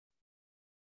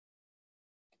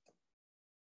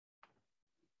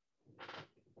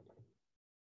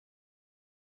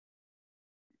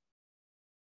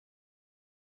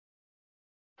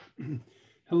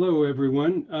Hello,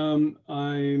 everyone.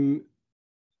 I'm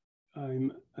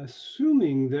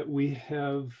assuming that we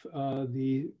have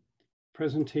the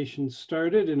presentation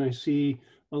started, and I see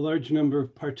a large number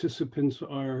of participants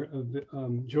are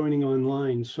joining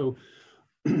online. So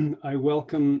I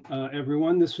welcome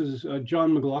everyone. This is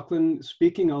John McLaughlin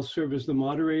speaking. I'll serve as the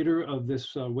moderator of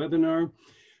this webinar.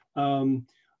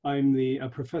 I'm the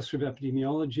professor of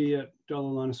epidemiology at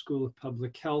Dalla School of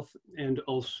Public Health and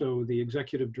also the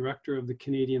executive director of the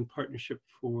Canadian Partnership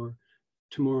for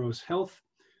Tomorrow's Health,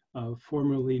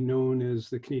 formerly known as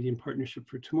the Canadian Partnership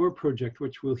for Tomorrow Project,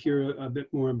 which we'll hear a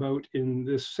bit more about in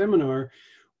this seminar,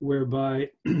 whereby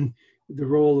the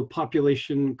role of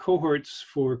population cohorts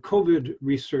for COVID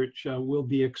research will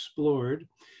be explored.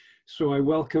 So I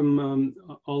welcome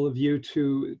all of you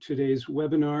to today's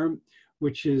webinar,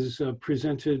 which is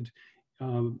presented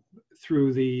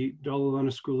through the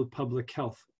Dalla School of Public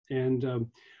Health. And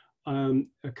a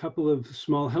couple of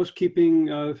small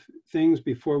housekeeping things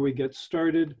before we get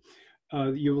started.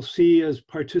 You will see as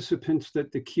participants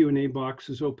that the Q&A box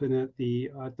is open at the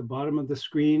bottom of the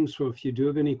screen. So if you do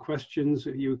have any questions,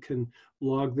 you can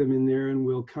log them in there, and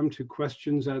we'll come to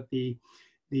questions at the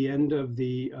end of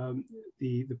the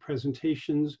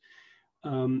presentations.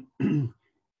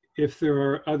 If there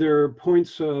are other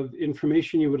points of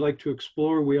information you would like to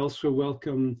explore, we also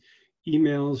welcome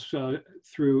emails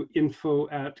through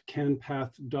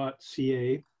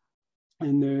info@canpath.ca.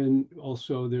 And then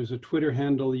also there's a Twitter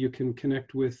handle you can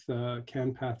connect with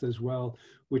CanPath as well,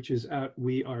 which is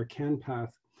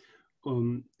 @WeAreCanPath.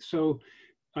 So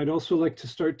I'd also like to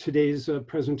start today's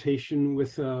presentation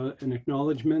with an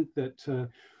acknowledgement that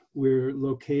we're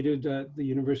located at the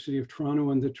University of Toronto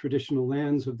on the traditional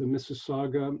lands of the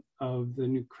Mississauga of the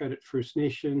New Credit First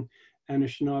Nation,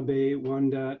 Anishinaabe,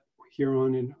 Wendat,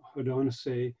 Huron, and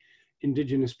Haudenosaunee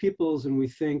Indigenous peoples, and we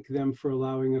thank them for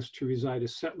allowing us to reside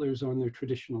as settlers on their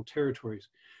traditional territories.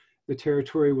 The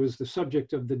territory was the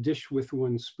subject of the Dish with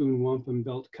One Spoon Wampum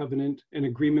Belt Covenant, an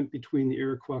agreement between the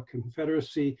Iroquois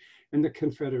Confederacy and the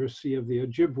Confederacy of the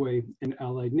Ojibwe and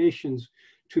allied nations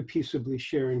to peaceably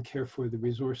share and care for the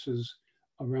resources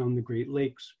around the Great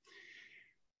Lakes.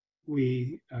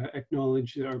 We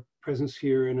acknowledge our presence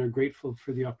here and are grateful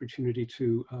for the opportunity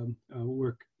to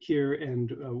work here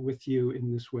and with you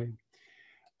in this way.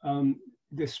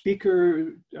 The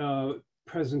speaker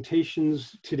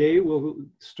presentations today will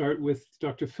start with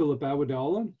Dr. Philip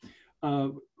Awadalla,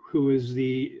 who is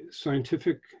the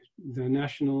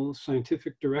National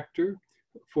Scientific Director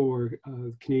for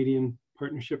Canadian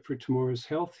Partnership for Tomorrow's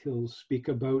Health. He'll speak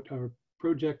about our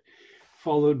project,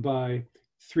 followed by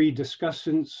three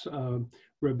discussants,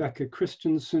 Rebecca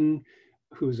Christensen,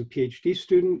 who is a PhD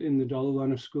student in the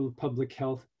Dalla School of Public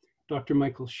Health, Dr.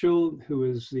 Michael Schull, who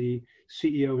is the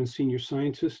CEO and Senior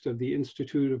Scientist of the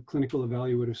Institute of Clinical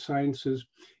Evaluative Sciences,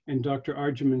 and Dr.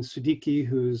 Arjumand Siddiqi,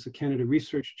 who is the Canada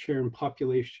Research Chair in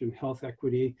Population Health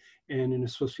Equity and an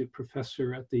Associate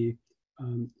Professor at the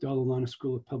Dalla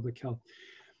School of Public Health.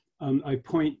 I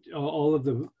point all of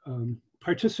the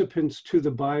participants to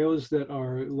the bios that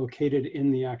are located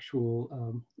in the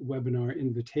actual webinar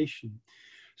invitation.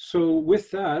 So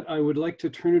with that, I would like to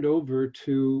turn it over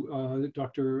to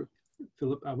Dr.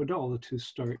 Philip Awadalla to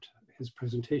start his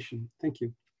presentation. Thank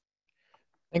you.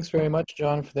 Thanks very much,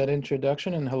 John, for that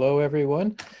introduction, and hello,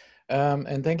 everyone.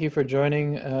 And thank you for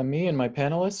joining me and my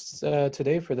panelists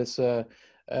today for this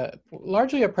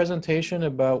largely a presentation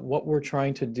about what we're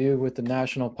trying to do with the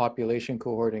national population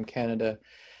cohort in Canada.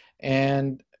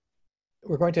 And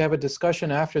we're going to have a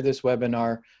discussion after this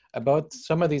webinar about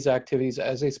some of these activities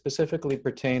as they specifically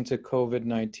pertain to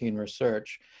COVID-19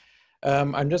 research.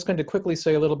 I'm just going to quickly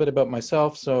say a little bit about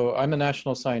myself. So I'm the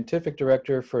National Scientific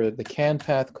Director for the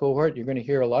CanPath cohort. You're going to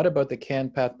hear a lot about the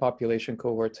CanPath population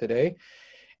cohort today,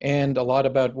 and a lot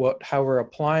about how we're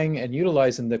applying and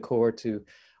utilizing the cohort to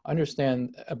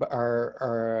understand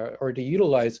or to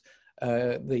utilize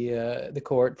the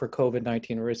cohort for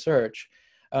COVID-19 research.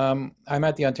 I'm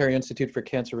at the Ontario Institute for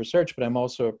Cancer Research, but I'm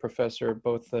also a professor at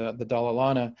both the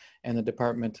Dalla and the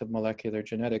Department of Molecular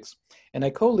Genetics. And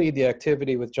I co-lead the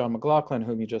activity with John McLaughlin,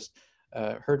 whom you just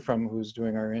heard from, who's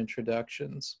doing our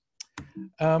introductions.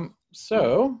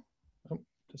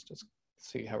 Just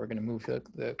see how we're going to move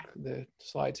the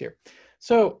slides here.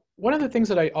 So one of the things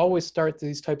that I always start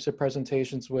these types of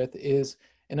presentations with is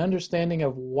an understanding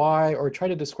of why, or try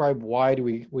to describe why do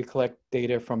we collect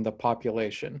data from the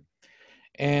population.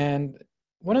 And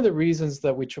one of the reasons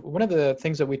that one of the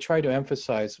things that we try to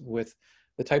emphasize with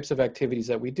the types of activities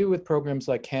that we do with programs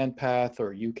like CanPath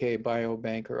or UK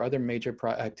Biobank or other major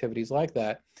activities like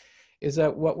that is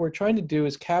that what we're trying to do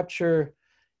is capture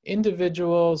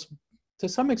individuals, to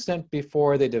some extent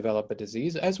before they develop a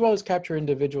disease, as well as capture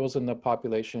individuals in the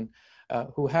population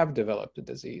who have developed a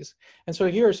disease. And so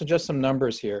here are just some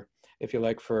numbers here, if you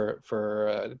like, for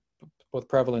both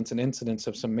prevalence and incidence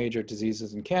of some major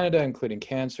diseases in Canada, including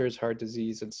cancers, heart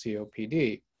disease, and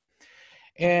COPD.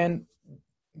 And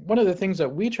one of the things that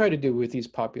we try to do with these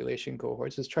population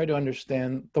cohorts is try to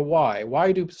understand the why.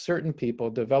 Why do certain people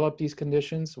develop these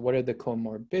conditions? What are the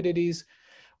comorbidities?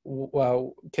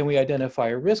 Well, can we identify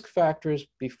risk factors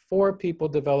before people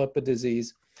develop a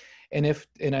disease? And if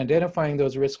in identifying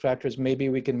those risk factors, maybe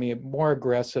we can be more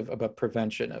aggressive about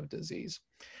prevention of disease.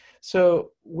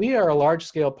 So we are a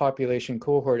large-scale population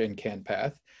cohort in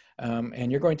CanPath,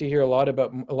 and you're going to hear a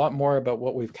lot more about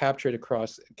what we've captured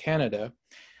across Canada.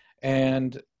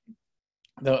 And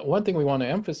the one thing we want to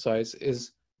emphasize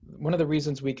is one of the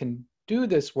reasons we can do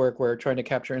this work, where we're trying to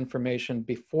capture information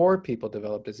before people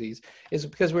develop disease, is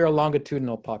because we're a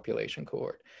longitudinal population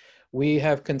cohort. We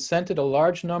have consented a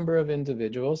large number of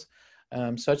individuals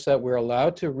such that we're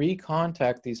allowed to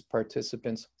recontact these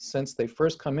participants since they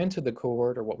first come into the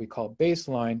cohort, or what we call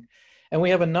baseline. And we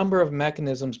have a number of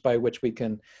mechanisms by which we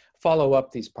can follow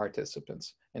up these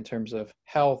participants in terms of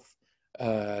health,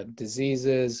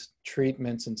 diseases,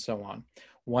 treatments, and so on.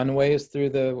 One way is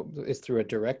through a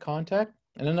direct contact,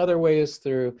 and another way is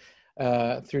through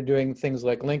doing things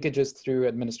like linkages through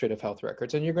administrative health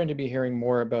records. And you're going to be hearing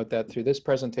more about that through this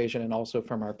presentation and also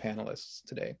from our panelists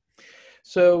today.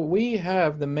 So we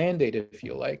have the mandate, if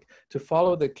you like, to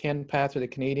follow the CanPath, or the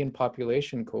Canadian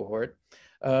population cohort,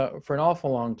 for an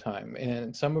awful long time. And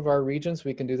in some of our regions,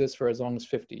 we can do this for as long as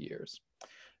 50 years.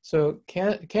 So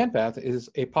CanPath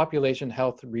is a population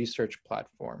health research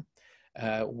platform.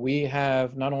 We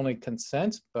have not only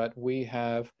consent, but we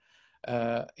have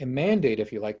a mandate,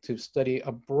 if you like, to study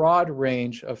a broad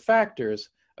range of factors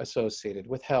associated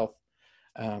with health,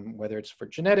 whether it's for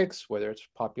genetics, whether it's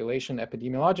population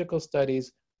epidemiological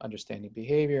studies, understanding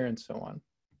behavior, and so on.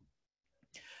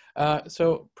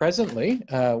 So presently,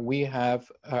 we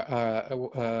have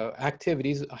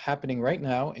activities happening right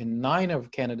now in 9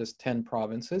 of Canada's 10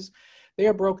 provinces. They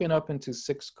are broken up into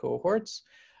 6 cohorts.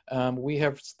 We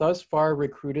have thus far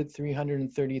recruited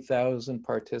 330,000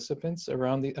 participants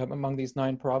among these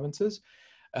 9 provinces.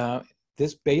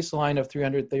 This baseline of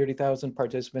 330,000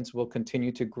 participants will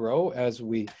continue to grow as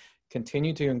we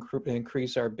continue to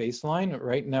increase our baseline.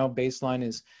 Right now, baseline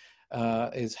is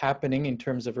happening in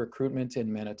terms of recruitment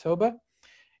in Manitoba.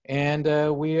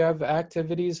 And we have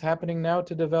activities happening now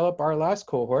to develop our last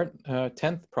cohort,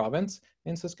 10th province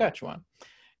in Saskatchewan.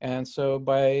 And so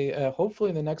by hopefully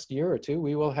in the next year or two,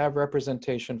 we will have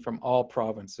representation from all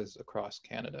provinces across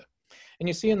Canada. And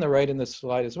you see in the right in this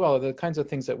slide as well, the kinds of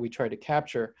things that we try to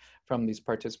capture from these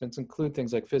participants include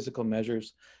things like physical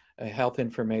measures, health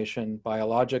information,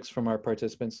 biologics from our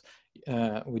participants.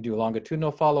 We do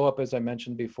longitudinal follow-up, as I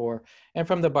mentioned before. And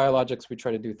from the biologics, we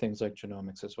try to do things like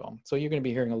genomics as well. So you're going to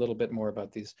be hearing a little bit more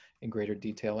about these in greater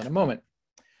detail in a moment.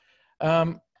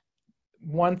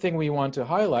 One thing we want to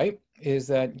highlight is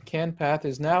that CanPath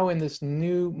is now in this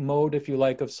new mode, if you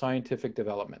like, of scientific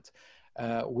development.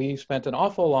 We spent an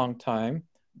awful long time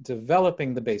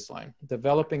developing the baseline,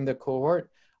 developing the cohort.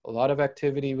 A lot of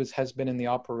activity has been in the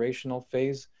operational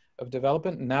phase of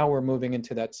development. Now we're moving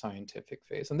into that scientific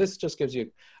phase. And this just gives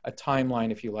you a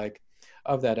timeline, if you like,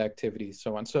 of that activity,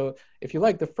 so on. So if you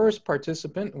like, the first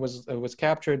participant was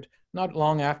captured not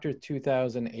long after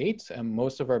 2008, and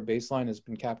most of our baseline has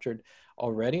been captured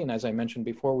already. And as I mentioned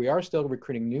before, we are still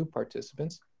recruiting new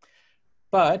participants,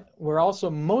 but we're also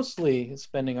mostly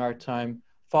spending our time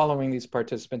following these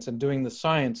participants and doing the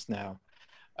science now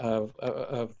of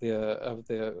the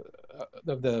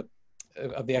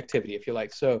activity, if you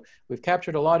like. So we've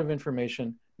captured a lot of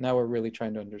information. Now we're really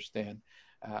trying to understand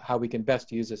how we can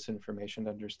best use this information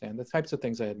to understand the types of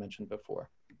things I had mentioned before.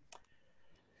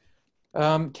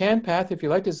 CanPath, if you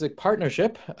like, is a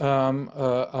partnership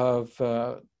of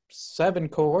 7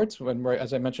 cohorts.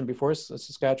 As I mentioned before,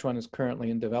 Saskatchewan is currently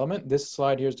in development. This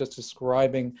slide here is just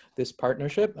describing this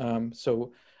partnership. BC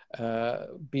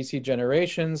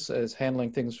Generations is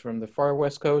handling things from the far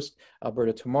west coast.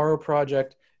 Alberta Tomorrow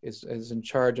Project is in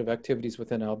charge of activities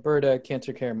within Alberta.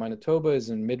 Cancer Care Manitoba is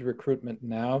in mid-recruitment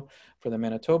now for the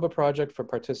Manitoba project for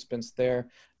participants there.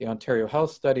 The Ontario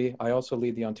Health Study, I also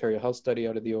lead the Ontario Health Study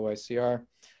out of the OICR,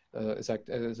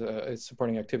 is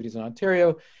supporting activities in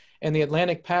Ontario. And the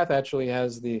Atlantic Path actually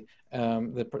has the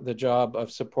job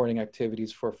of supporting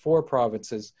activities for 4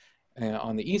 provinces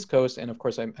on the East Coast. And of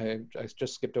course, I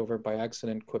just skipped over by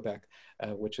accident Quebec,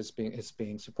 which is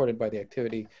being supported by the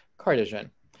activity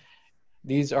Cardigan.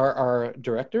 These are our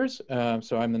directors.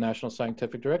 So I'm the National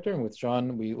Scientific Director, and with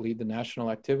John, we lead the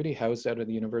national activity housed out of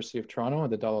the University of Toronto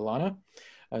and the Dalla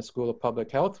School of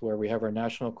Public Health, where we have our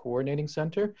National Coordinating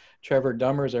Center. Trevor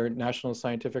Dummer is our National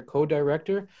Scientific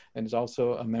Co-Director and is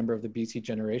also a member of the BC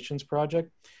Generations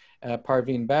Project.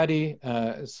 Parveen Badi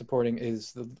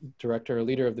is the director or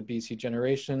leader of the BC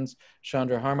Generations.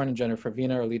 Chandra Harman and Jennifer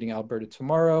Vina are leading Alberta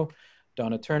Tomorrow.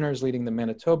 Donna Turner is leading the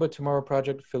Manitoba Tomorrow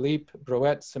Project. Philippe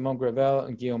Brouette, Simon Gravel,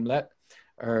 and Guillaume Lett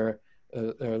are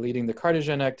leading the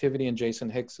Cardigan activity, and Jason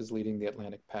Hicks is leading the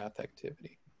Atlantic Path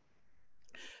activity.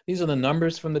 These are the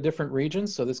numbers from the different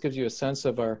regions. So this gives you a sense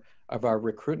of our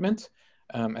recruitment.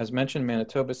 As mentioned,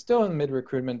 Manitoba is still in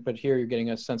mid-recruitment, but here you're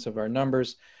getting a sense of our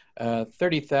numbers.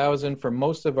 30,000 for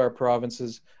most of our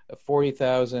provinces,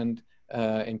 40,000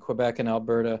 in Quebec and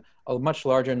Alberta, a much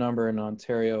larger number in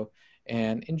Ontario.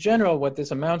 And in general, what this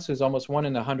amounts to is almost 1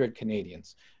 in 100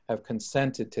 Canadians have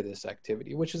consented to this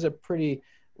activity, which is a pretty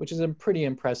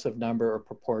impressive number or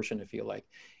proportion, if you like.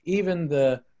 Even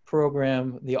the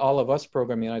program, the All of Us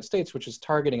program in the United States, which is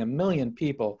targeting 1 million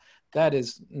people, that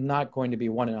is not going to be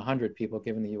 1 in 100 people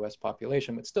given the US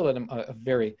population, but still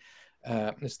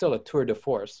it's still a tour de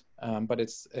force, but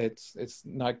it's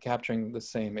not capturing the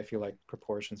same, if you like,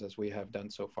 proportions as we have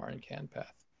done so far in CanPath.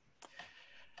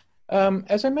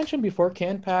 As I mentioned before,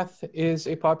 CanPath is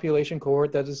a population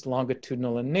cohort that is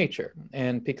longitudinal in nature.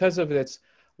 And because of its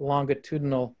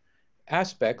longitudinal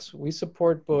aspects, we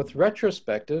support both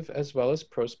retrospective as well as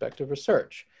prospective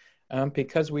research.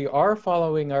 Because we are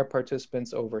following our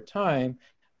participants over time,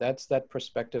 that's that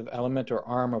prospective element or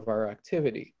arm of our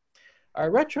activity.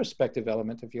 Our retrospective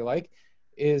element, if you like,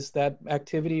 is that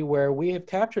activity where we have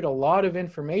captured a lot of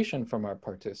information from our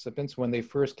participants when they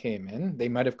first came in. They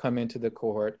might have come into the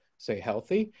cohort, say,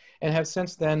 healthy, and have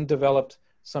since then developed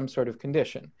some sort of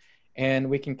condition. And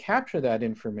we can capture that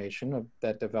information of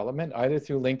that development either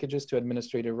through linkages to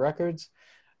administrative records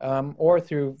or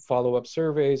through follow-up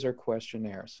surveys or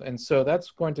questionnaires. And so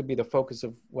that's going to be the focus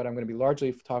of what I'm going to be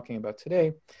largely talking about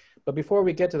today. But before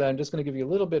we get to that, I'm just going to give you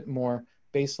a little bit more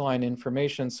baseline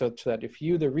information so that if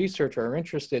you, the researcher, are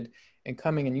interested in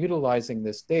coming and utilizing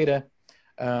this data,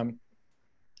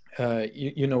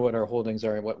 you know what our holdings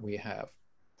are and what we have.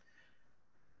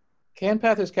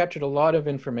 CanPath has captured a lot of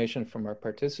information from our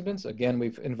participants. Again,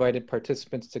 we've invited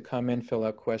participants to come in, fill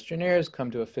out questionnaires,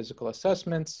 come to a physical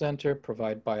assessment center,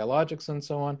 provide biologics, and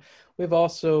so on. We've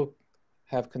also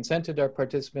have consented our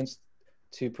participants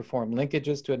to perform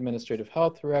linkages to administrative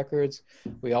health records.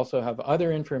 We also have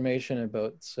other information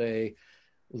about, say,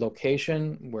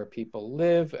 location, where people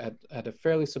live at a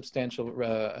fairly substantial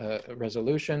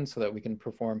resolution so that we can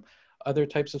perform other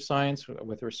types of science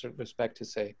with respect to,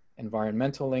 say,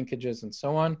 environmental linkages and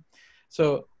so on.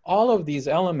 So all of these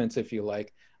elements, if you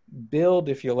like, build,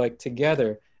 if you like,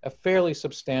 together a fairly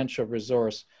substantial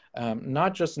resource,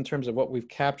 not just in terms of what we've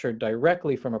captured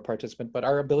directly from a participant, but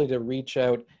our ability to reach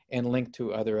out and link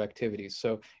to other activities.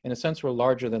 So in a sense, we're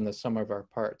larger than the sum of our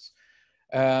parts.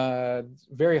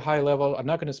 Very high level. I'm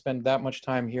not going to spend that much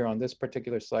time here on this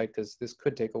particular slide because this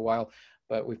could take a while,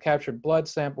 but we've captured blood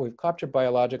sample, we've captured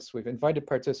biologics, we've invited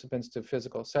participants to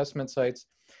physical assessment sites.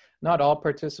 Not all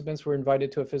participants were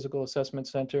invited to a physical assessment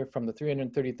center. From the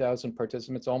 330,000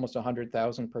 participants, almost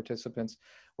 100,000 participants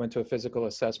went to a physical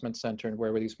assessment center, and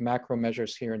where these macro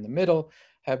measures here in the middle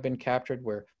have been captured,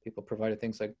 where people provided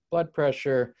things like blood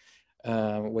pressure,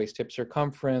 waist hip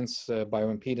circumference,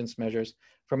 bioimpedance measures.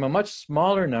 From a much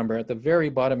smaller number, at the very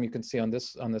bottom, you can see on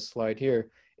this slide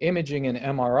here, imaging and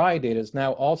MRI data is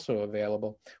now also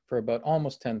available for about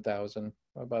almost 10,000,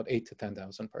 about 8 to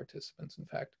 10,000 participants, in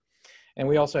fact. And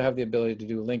we also have the ability to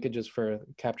do linkages for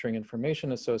capturing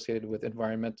information associated with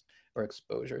environment or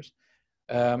exposures.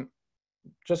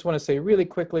 Just want to say really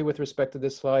quickly with respect to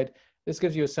this slide, this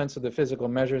gives you a sense of the physical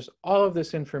measures. All of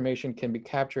this information can be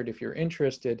captured if you're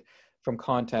interested from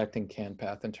contacting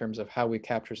CanPath in terms of how we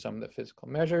capture some of the physical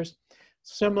measures.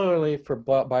 Similarly for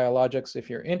biologics, if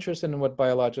you're interested in what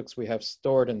biologics we have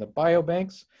stored in the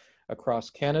biobanks across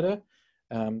Canada,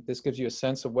 this gives you a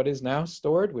sense of what is now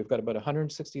stored. We've got about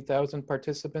 160,000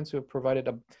 participants who have provided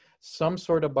some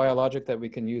sort of biologic that we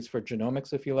can use for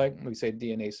genomics, if you like. We say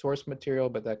DNA source material,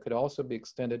 but that could also be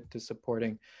extended to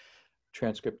supporting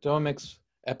transcriptomics,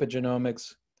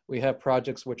 epigenomics. We have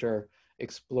projects which are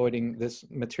exploiting this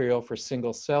material for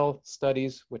single cell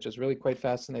studies, which is really quite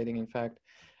fascinating, in fact.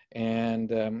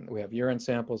 And we have urine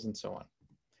samples and so on.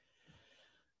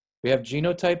 We have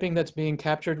genotyping that's being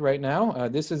captured right now.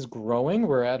 This is growing.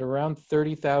 We're at around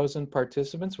 30,000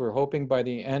 participants. We're hoping by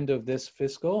the end of this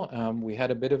fiscal. We had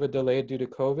a bit of a delay due to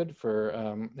COVID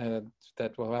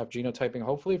that we'll have genotyping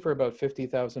hopefully for about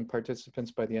 50,000 participants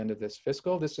by the end of this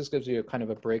fiscal. This just gives you a kind of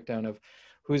a breakdown of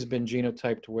who's been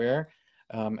genotyped where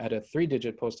at a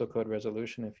 3-digit postal code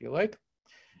resolution, if you like.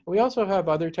 We also have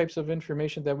other types of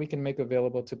information that we can make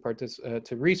available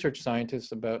to research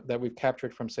scientists about that we've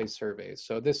captured from, say, surveys.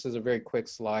 So this is a very quick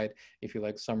slide, if you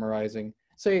like, summarizing,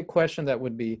 say, a question that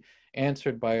would be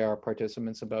answered by our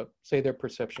participants about, say, their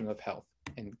perception of health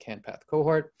in CanPath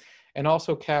cohort. And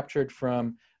also captured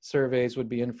from surveys would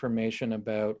be information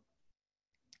about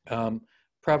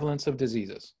prevalence of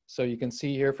diseases. So you can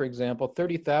see here, for example,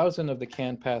 30,000 of the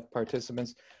CanPath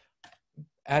participants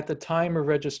at the time of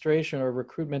registration or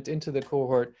recruitment into the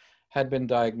cohort had been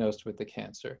diagnosed with the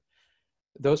cancer.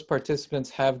 Those participants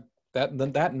have,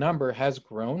 that number has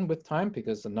grown with time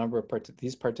because the number of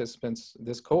these participants,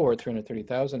 this cohort,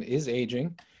 330,000, is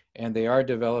aging, and they are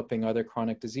developing other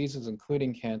chronic diseases,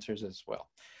 including cancers as well.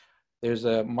 There's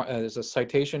a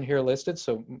citation here listed,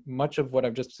 so much of what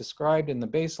I've just described in the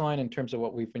baseline in terms of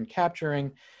what we've been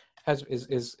capturing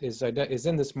is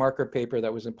in this marker paper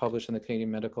that was published in the Canadian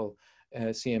Medical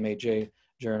CMAJ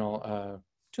journal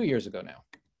 2 years ago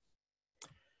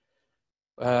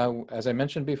now. As I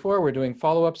mentioned before, we're doing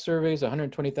follow-up surveys.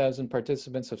 120,000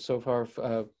 participants have so far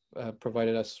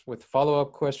provided us with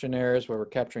follow-up questionnaires where we're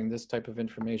capturing this type of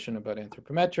information about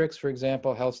anthropometrics, for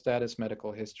example, health status,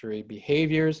 medical history,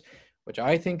 behaviors, which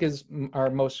I think is our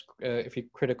most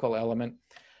critical element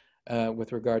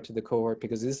with regard to the cohort,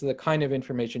 because this is the kind of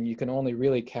information you can only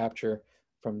really capture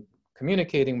from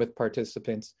communicating with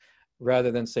participants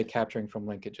rather than, say, capturing from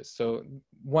linkages. So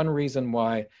one reason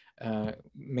why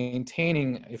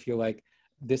maintaining, if you like,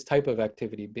 this type of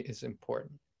activity is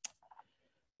important.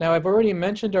 Now, I've already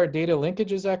mentioned our data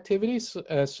linkages activities.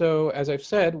 So as I've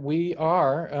said, we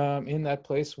are in that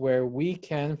place where we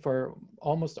can, for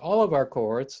almost all of our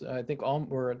cohorts, I think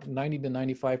we're 90 to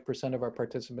 95% of our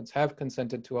participants have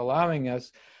consented to allowing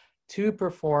us to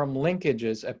perform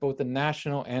linkages at both the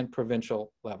national and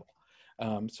provincial level.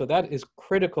 So that is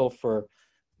critical for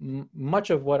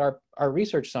much of what our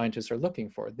research scientists are looking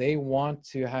for. They want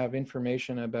to have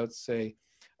information about, say,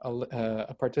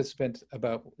 a participant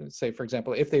about, say, for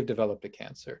example, if they've developed a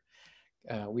cancer.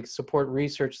 We support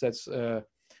research that's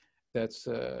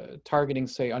targeting,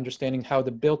 say, understanding how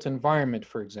the built environment,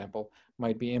 for example,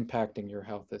 might be impacting your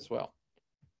health as well.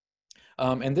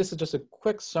 And this is just a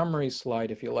quick summary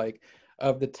slide, if you like,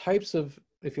 of the types of,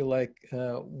 if you like,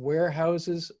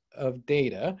 warehouses of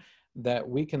data that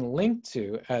we can link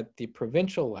to at the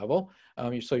provincial level.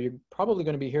 So you're probably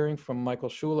going to be hearing from Michael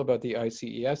Schull about the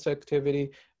ICES activity,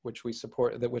 which we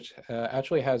support, which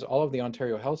actually has all of the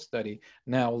Ontario Health Study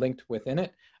now linked within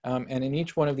it. And in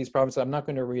each one of these provinces, I'm not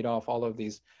going to read off all of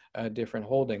these different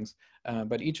holdings,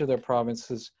 but each of their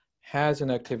provinces has an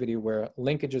activity where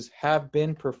linkages have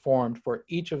been performed for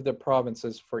each of the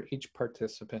provinces for each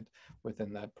participant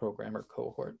within that program or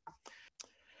cohort.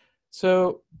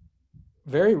 So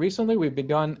very recently, we've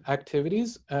begun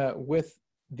activities with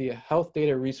the Health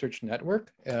Data Research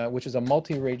Network, which is a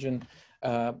multi-region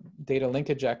data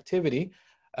linkage activity.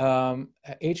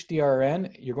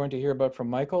 HDRN, you're going to hear about from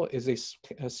Michael, is a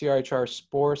CRHR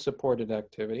SPORE-supported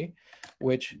activity,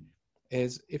 which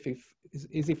is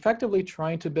effectively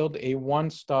trying to build a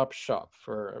one-stop shop,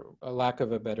 for a lack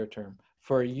of a better term,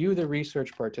 for you, the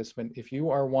research participant, if you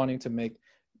are wanting to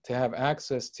have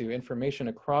access to information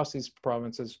across these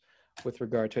provinces with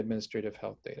regard to administrative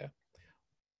health data.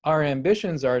 Our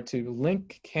ambitions are to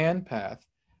link CanPath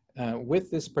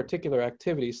with this particular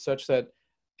activity such that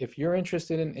if you're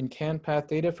interested in CanPath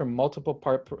data from multiple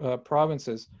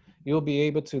provinces, you'll be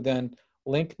able to then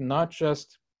link not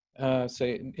just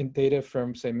say in data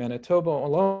from, say, Manitoba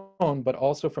alone, but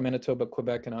also from Manitoba,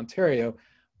 Quebec, and Ontario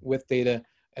with data,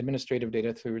 administrative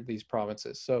data through these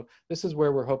provinces. So this is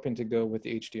where we're hoping to go with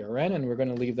the HDRN, and we're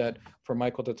going to leave that for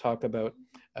Michael to talk about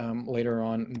later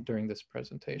on during this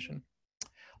presentation.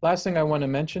 Last thing I want to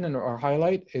mention or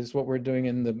highlight is what we're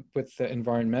doing with the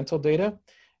environmental data.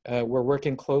 We're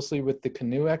working closely with the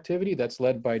CANOE activity that's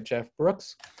led by Jeff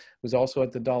Brooks, who's also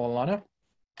at the Dalla Lana.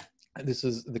 This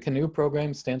is the CANOE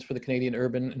program, stands for the Canadian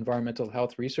Urban Environmental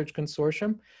Health Research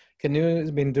Consortium. CANOE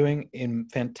has been doing a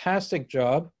fantastic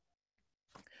job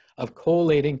of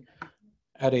collating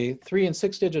at a 3- and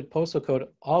 6-digit postal code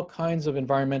all kinds of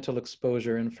environmental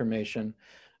exposure information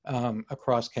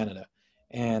across Canada.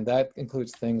 And that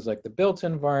includes things like the built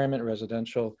environment,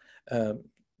 residential,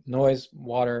 noise,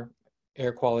 water,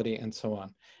 air quality, and so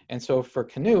on. And so for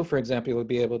Canoe, for example, you'll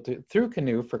be able to, through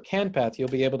Canoe, for CanPath, you'll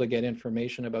be able to get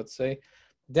information about, say,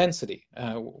 density.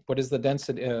 What is the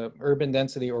density, urban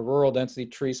density or rural density,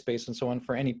 tree space, and so on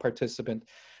for any participant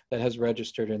that has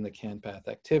registered in the CanPath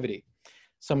activity.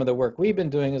 Some of the work we've been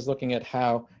doing is looking at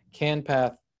how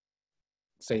CanPath,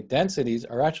 say, densities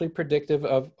are actually predictive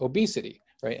of obesity,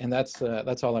 right? And that's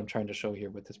all I'm trying to show here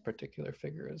with this particular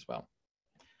figure as well.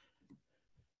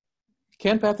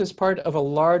 CanPath is part of a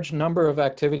large number of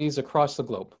activities across the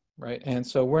globe, right? And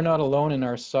so we're not alone in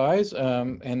our size,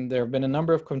 and there have been a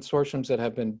number of consortiums that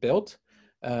have been built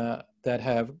that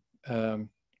have,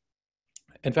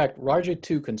 in fact, largely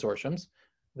 2 consortiums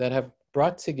that have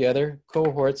brought together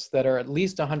cohorts that are at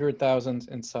least 100,000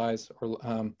 in size,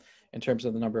 or in terms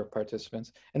of the number of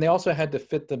participants. And they also had to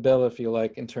fit the bill, if you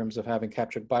like, in terms of having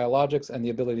captured biologics and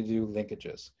the ability to do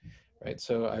linkages, right?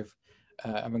 So I've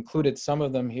included some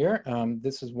of them here.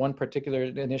 This is one particular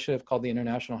initiative called the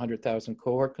International 100,000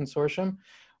 Cohort Consortium,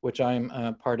 which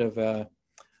I'm part of the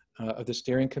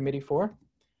steering committee for.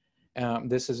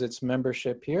 This is its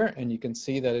membership here, and you can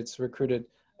see that it's recruited,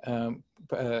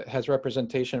 has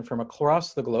representation from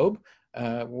across the globe.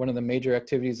 One of the major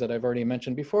activities that I've already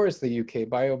mentioned before is the UK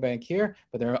Biobank here,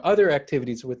 but there are other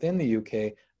activities within the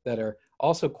UK that are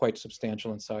also quite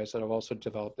substantial in size that have also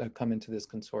developed, come into this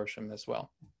consortium as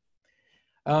well.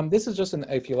 This is just,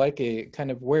 if you like, a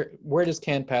kind of where does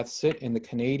CanPath sit in the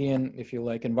Canadian, if you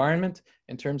like, environment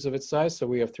in terms of its size. So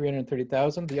we have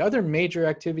 330,000. The other major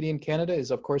activity in Canada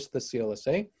is, of course, the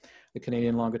CLSA, the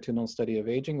Canadian Longitudinal Study of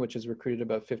Aging, which has recruited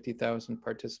about 50,000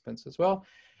 participants as well.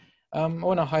 I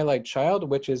want to highlight CHILD,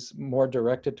 which is more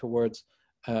directed towards,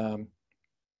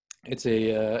 it's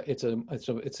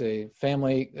a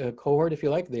family cohort, if you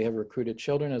like. They have recruited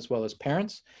children as well as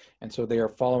parents, and so they are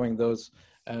following those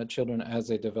children as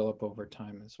they develop over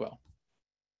time as well.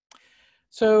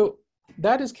 So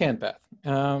that is CanPath.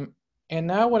 And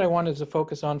now what I wanted to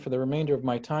focus on for the remainder of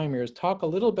my time here is talk a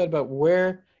little bit about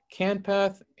where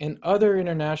CanPath and other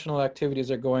international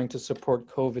activities are going to support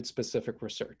COVID-specific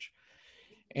research.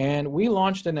 And we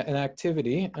launched an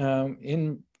activity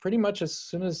in pretty much as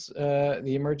soon as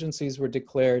the emergencies were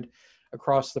declared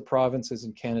across the provinces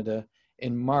in Canada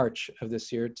in March of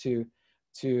this year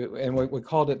and what we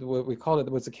called it was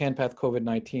the CanPath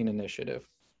COVID-19 initiative.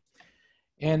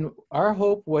 And our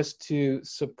hope was to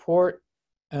support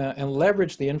and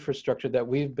leverage the infrastructure that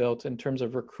we've built in terms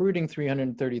of recruiting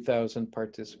 330,000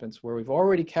 participants, where we've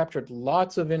already captured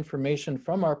lots of information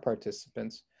from our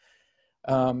participants,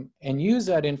 and use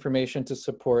that information to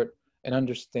support and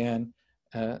understand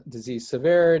disease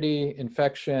severity,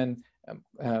 infection,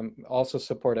 also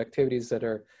support activities that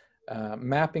are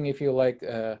mapping, if you like,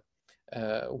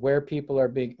 where people are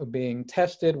being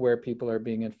tested, where people are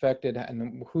being infected,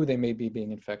 and who they may be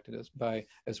being infected by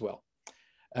as well.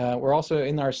 We're also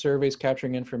in our surveys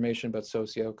capturing information about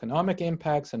socioeconomic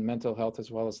impacts and mental health, as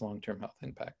well as long-term health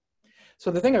impact.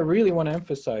 So the thing I really want to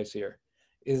emphasize here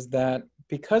is that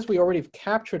because we already have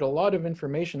captured a lot of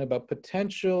information about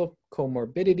potential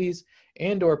comorbidities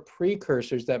and or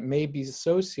precursors that may be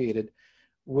associated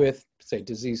with, say,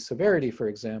 disease severity, for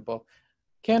example,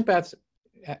 CanPath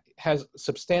has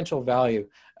substantial value,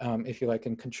 if you like,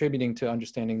 in contributing to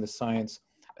understanding the science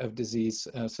of disease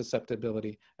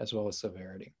susceptibility as well as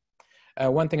severity.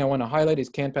 One thing I want to highlight is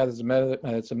CanPath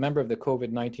is a member of the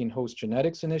COVID-19 Host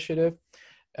Genetics Initiative.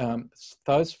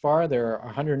 Thus far, there are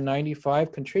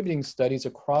 195 contributing studies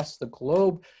across the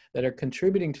globe that are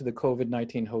contributing to the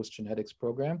COVID-19 Host Genetics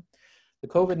program. The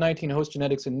COVID-19 Host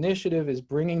Genetics Initiative is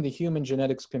bringing the human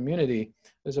genetics community.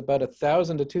 There's about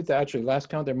 1,000 to 2,000, actually last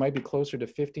count, there might be closer to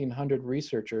 1,500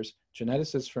 researchers,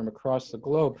 geneticists from across the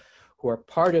globe who are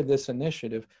part of this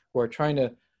initiative, who are trying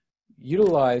to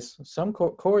utilize some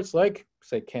cohorts like,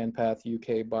 say, CanPath,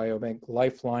 UK Biobank,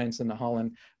 Lifelines in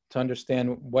Holland, to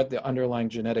understand what the underlying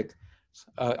genetics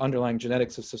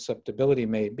of susceptibility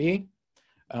may be.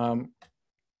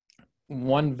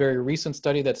 One very recent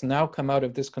study that's now come out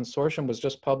of this consortium was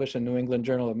just published in New England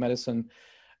Journal of Medicine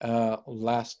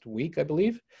last week, I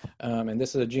believe. And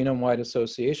this is a genome-wide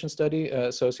association study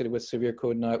associated with severe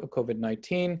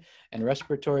COVID-19 and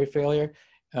respiratory failure.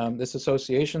 This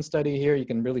association study here, you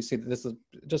can really see that this is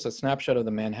just a snapshot of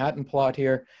the Manhattan plot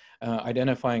here,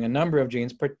 identifying a number of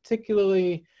genes,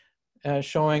 particularly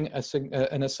showing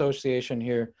an association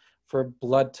here for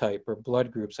blood type or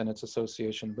blood groups and its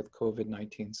association with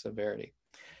COVID-19 severity.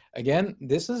 Again,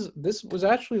 this was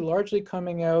actually largely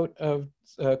coming out of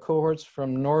cohorts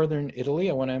from Northern Italy.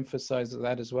 I want to emphasize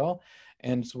that as well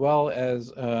as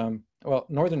well,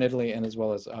 Northern Italy and as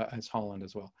well as Holland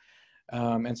as well.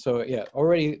 And so, yeah,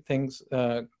 already things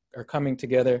are coming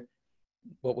together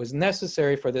what was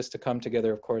necessary for this to come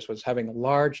together, of course, was having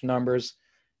large numbers.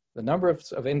 The number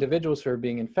of individuals who are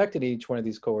being infected in each one of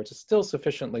these cohorts is still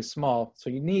sufficiently small, so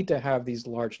you need to have these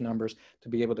large numbers to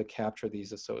be able to capture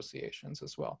these associations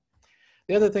as well.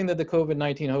 The other thing that the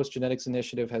COVID-19 Host Genetics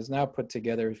Initiative has now put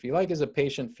together, if you like, is a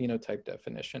patient phenotype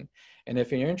definition. And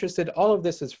if you're interested, all of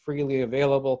this is freely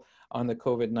available on the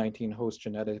COVID-19 Host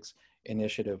Genetics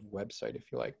Initiative website,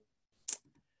 if you like.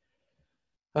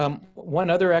 One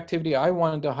other activity I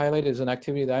wanted to highlight is an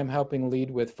activity that I'm helping lead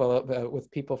with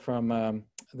people from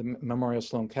the Memorial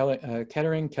Sloan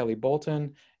Kettering, Kelly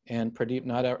Bolton, and Pradeep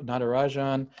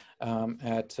Natarajan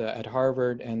at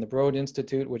Harvard, and the Broad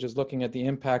Institute, which is looking at the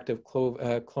impact of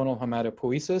clonal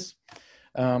hematopoiesis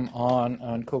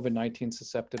on COVID-19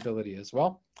 susceptibility as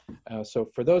well. So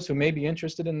for those who may be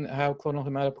interested in how clonal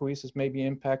hematopoiesis may be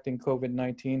impacting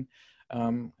COVID-19,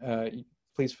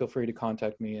 please feel free to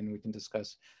contact me and we can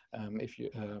discuss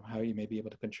how you may be able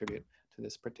to contribute to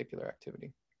this particular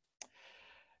activity.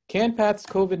 CanPath's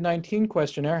COVID-19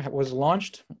 questionnaire was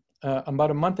launched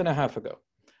about a month and a half ago.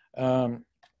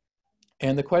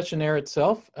 And the questionnaire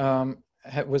itself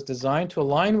was designed to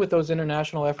align with those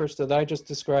international efforts that I just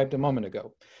described a moment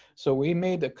ago. So we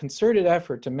made a concerted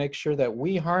effort to make sure that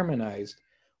we harmonized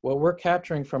what we're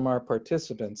capturing from our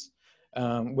participants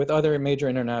with other major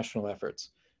international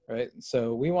efforts. Right?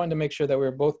 So we wanted to make sure that we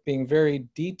were both being very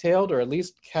detailed, or at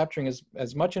least capturing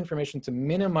as much information to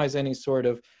minimize any sort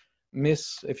of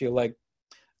if you like,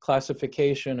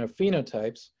 classification of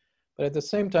phenotypes. But at the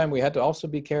same time, we had to also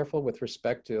be careful with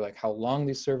respect to like how long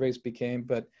these surveys became.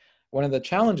 But one of the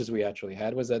challenges we actually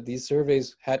had was that these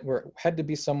surveys had to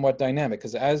be somewhat dynamic,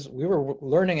 because as we were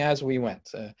learning as we went,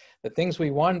 the things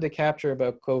we wanted to capture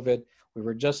about COVID, we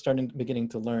were just beginning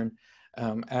to learn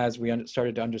as we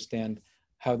started to understand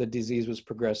how the disease was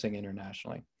progressing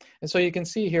internationally. And so you can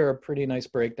see here a pretty nice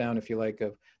breakdown, if you like,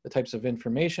 of the types of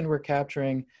information we're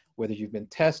capturing, whether you've been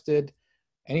tested,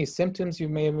 any symptoms you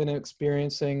may have been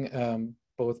experiencing,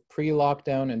 both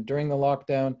pre-lockdown and during the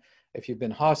lockdown, if you've been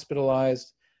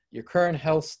hospitalized, your current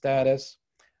health status,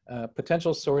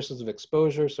 potential sources of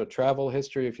exposure, so travel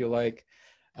history, if you like.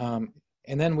 And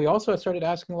then we also started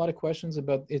asking a lot of questions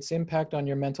about its impact on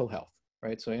your mental health.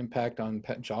 Right, so impact on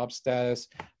job status,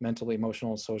 mental,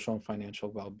 emotional, social, and financial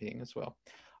well-being as well.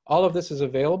 All of this is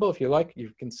available. If you like,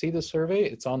 you can see the survey.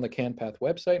 It's on the CanPath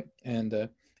website. And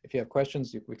if you have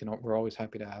questions, we're always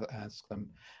happy to ask them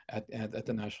at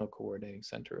the National Coordinating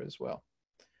Center as well.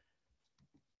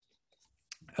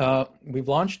 We've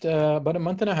launched about a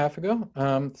month and a half ago.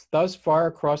 Thus far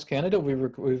across Canada,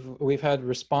 we've had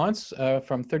response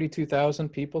from 32,000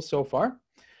 people so far.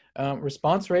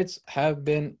 Response rates have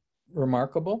been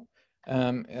remarkable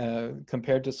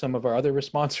compared to some of our other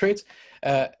response rates.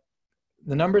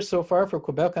 The numbers so far for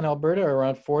Quebec and Alberta are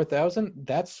around 4,000.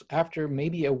 That's after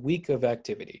maybe a week of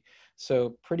activity.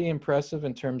 So pretty impressive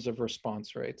in terms of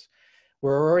response rates.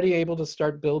 We're already able to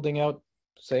start building out,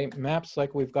 say, maps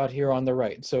like we've got here on the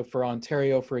right. So for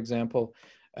Ontario, for example,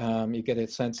 you get a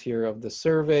sense here of the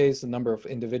surveys, the number of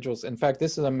individuals. In fact,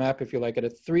 this is a map, if you like, at a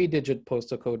 3-digit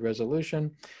postal code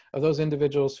resolution of those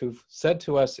individuals who've said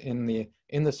to us in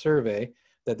the survey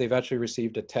that they've actually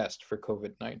received a test for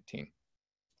COVID-19.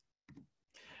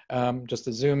 Just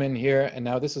to zoom in here, and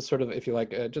now this is sort of, if you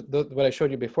like, what I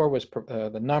showed you before was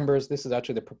the numbers. This is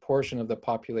actually the proportion of the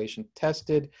population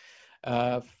tested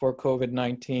for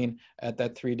COVID-19 at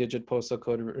that 3-digit postal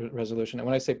code resolution. And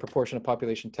when I say proportion of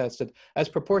population tested, as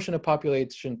proportion of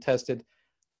population tested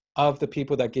of the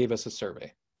people that gave us a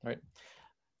survey, right?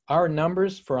 Our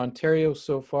numbers for Ontario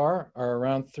so far are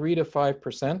around 3 to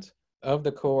 5% of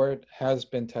the cohort has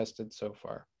been tested so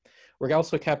far. We're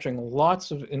also capturing lots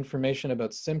of information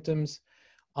about symptoms.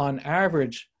 On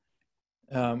average,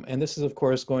 and this is of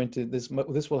course going to, this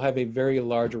will have a very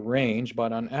large range,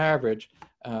 but on average,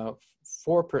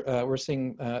 we're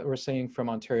seeing from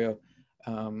Ontario,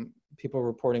 people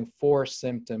reporting 4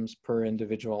 symptoms per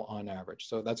individual on average.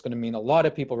 So that's going to mean a lot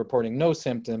of people reporting no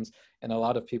symptoms and a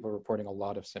lot of people reporting a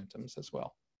lot of symptoms as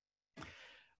well.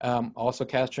 Also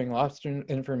capturing lots of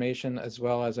information, as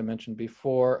well as I mentioned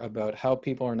before, about how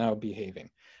people are now behaving,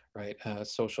 right?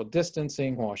 Social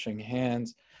distancing, washing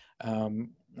hands,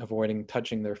 avoiding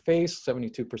touching their face.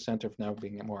 72% are now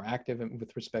being more active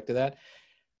with respect to that.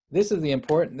 This is the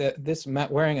important, this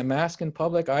wearing a mask in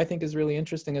public, I think is really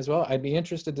interesting as well. I'd be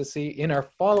interested to see in our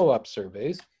follow-up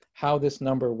surveys how this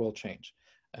number will change.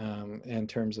 In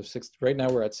terms of, right now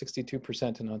we're at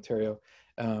 62% in Ontario.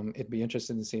 It'd be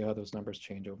interesting to see how those numbers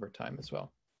change over time as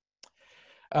well.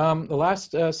 The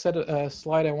last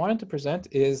slide I wanted to present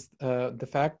is the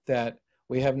fact that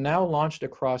we have now launched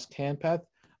across CanPath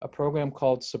a program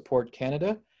called Support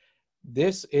Canada.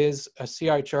 This is a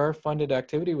CIHR funded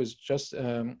activity, was just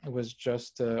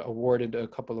awarded a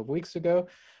couple of weeks ago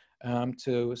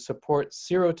to support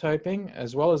serotyping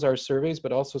as well as our surveys,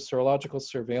 but also serological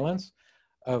surveillance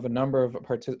of a number of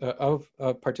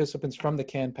participants from the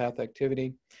CanPath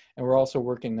activity. And we're also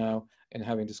working now and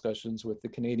having discussions with the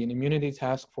Canadian Immunity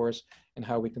Task Force and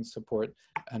how we can support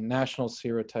national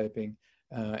serotyping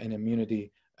and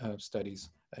immunity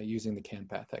studies using the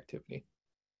CanPath activity.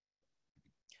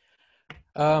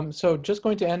 So just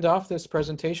going to end off this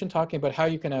presentation talking about how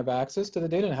you can have access to the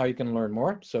data and how you can learn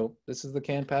more. So this is the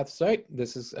CanPath site.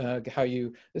 This is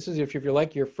if you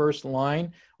like your first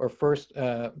line or first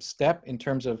step in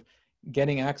terms of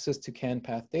getting access to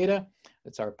CanPath data.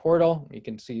 It's our portal. You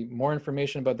can see more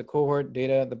information about the cohort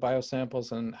data, the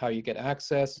biosamples, and how you get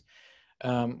access.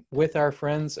 With our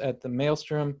friends at the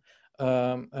Maelstrom at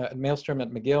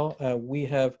McGill, we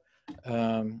have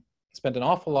spent an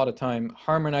awful lot of time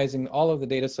harmonizing all of the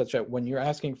data such that when you're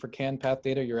asking for CanPath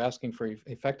data, you're asking for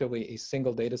effectively a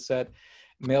single data set.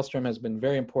 Maelstrom has been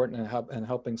very important in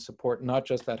helping support not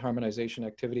just that harmonization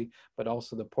activity, but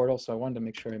also the portal. So I wanted to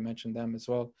make sure I mentioned them as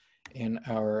well in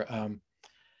our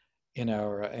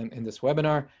in this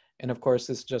webinar. And of course,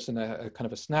 this is just a kind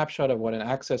of a snapshot of what an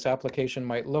access application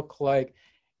might look like.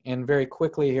 And very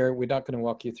quickly here, we're not going to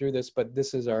walk you through this, but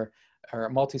this is our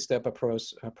multi-step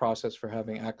process for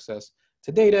having access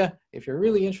to data. If you're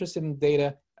really interested in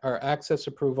data, our access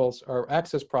approvals, our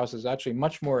access process is actually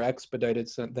much more expedited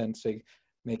than, say,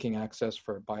 making access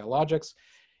for biologics.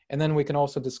 And then we can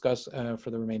also discuss for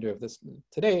the remainder of this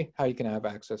today, how you can have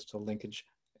access to linkage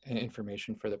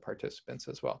information for the participants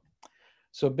as well.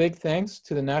 So big thanks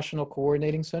to the National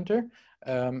Coordinating Center.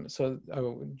 John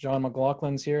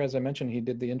McLaughlin's here, as I mentioned. He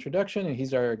did the introduction, and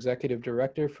he's our executive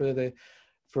director for the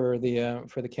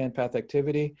CanPath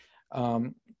activity.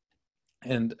 And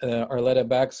Arletta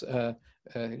Bax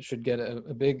should get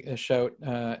a big shout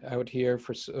out here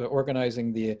for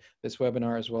organizing this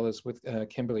webinar, as well as with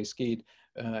Kimberly Skeed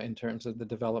in terms of the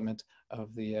development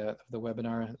of the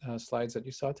webinar slides that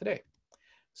you saw today.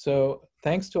 So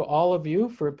thanks to all of you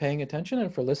for paying attention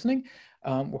and for listening.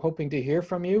 We're hoping to hear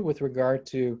from you with regard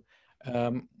to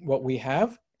what we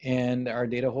have and our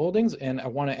data holdings. And I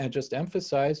want to just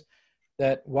emphasize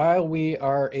that while we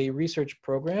are a research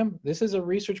program, this is a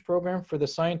research program for the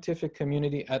scientific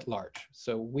community at large.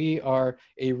 So we are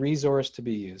a resource to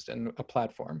be used and a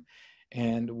platform.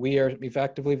 And we are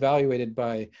effectively evaluated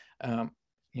by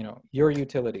your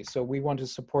utility. So we want to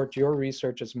support your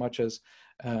research as much as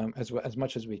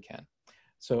we can.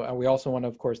 So we also want to,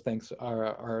 of course, thank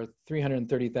our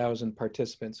 330,000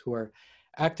 participants who are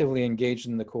actively engaged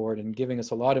in the cohort and giving us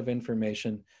a lot of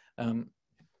information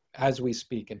as we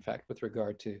speak, in fact, with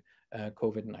regard to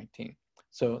COVID-19.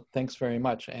 So thanks very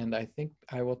much. And I think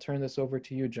I will turn this over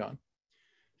to you, John.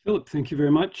 Philip, thank you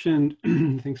very much. And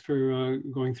thanks for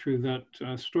going through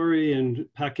that story and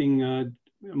packing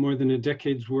more than a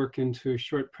decade's work into a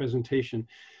short presentation.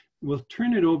 We'll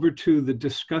turn it over to the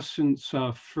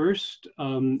discussants first.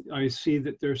 I see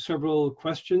that there are several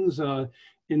questions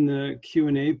in the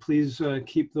Q&A. Please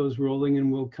keep those rolling,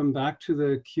 and we'll come back to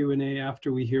the Q&A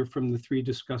after we hear from the three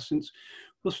discussants.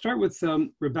 We'll start with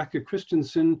Rebecca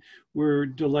Christensen. We're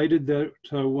delighted that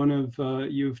one of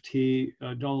U of T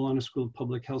Dalla School of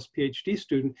Public Health's PhD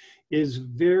student is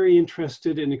very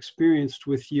interested and experienced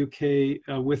with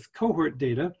with cohort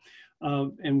data.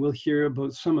 And we'll hear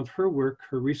about some of her work,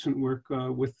 her recent work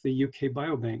with the UK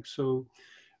Biobank. So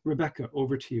Rebecca,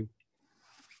 over to you.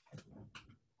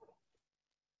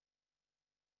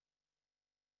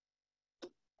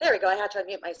 There we go. I had to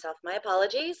unmute myself. My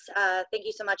apologies. Thank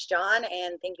you so much, John,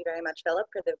 and thank you very much, Philip,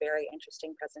 for the very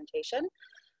interesting presentation.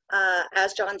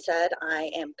 As John said,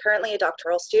 I am currently a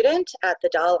doctoral student at the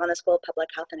Dalla School of Public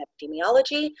Health and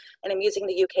Epidemiology, and I'm using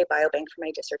the UK Biobank for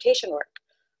my dissertation work.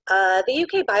 The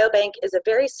UK Biobank is a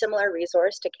very similar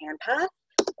resource to CanPath.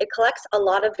 It collects a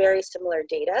lot of very similar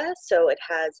data, so it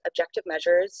has objective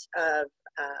measures of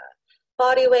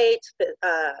body weight,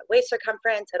 waist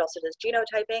circumference. It also does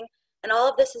genotyping. And all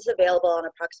of this is available on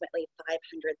approximately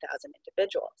 500,000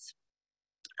 individuals.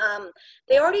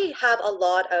 They already have a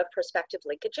lot of prospective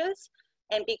linkages,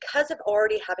 and because of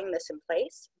already having this in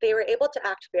place, they were able to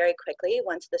act very quickly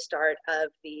once the start of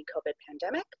the COVID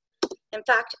pandemic. In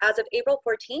fact, as of April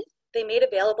 14th, they made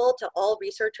available to all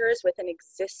researchers with an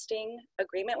existing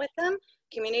agreement with them,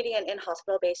 community and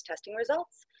in-hospital-based testing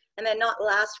results. And then not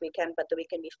last weekend, but the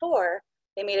weekend before,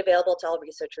 they made available to all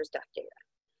researchers death data.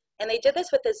 And they did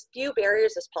this with as few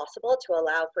barriers as possible to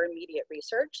allow for immediate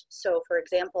research. So for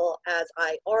example, as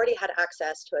I already had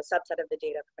access to a subset of the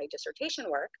data for my dissertation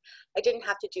work, I didn't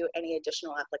have to do any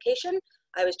additional application.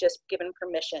 I was just given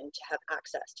permission to have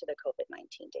access to the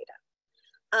COVID-19 data.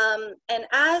 And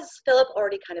as Philip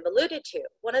already kind of alluded to,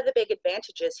 one of the big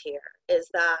advantages here is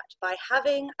that by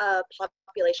having a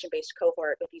population-based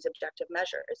cohort with these objective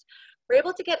measures, we're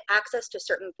able to get access to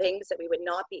certain things that we would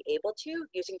not be able to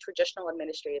using traditional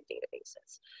administrative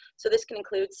databases. So this can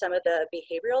include some of the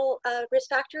behavioral risk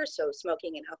factors, so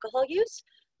smoking and alcohol use,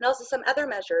 and also some other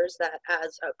measures that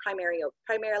as a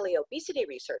primarily obesity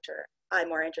researcher, I'm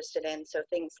more interested in, so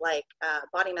things like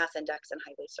body mass index and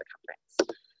height waist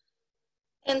circumference.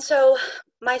 And so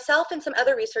myself and some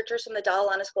other researchers from the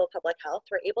Dalla School of Public Health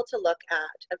were able to look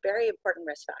at a very important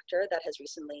risk factor that has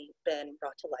recently been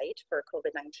brought to light for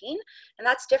COVID-19, and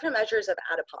that's different measures of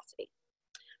adiposity.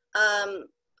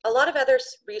 A lot of other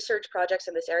research projects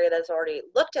in this area that has already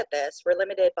looked at this were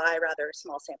limited by rather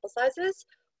small sample sizes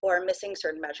or missing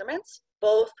certain measurements,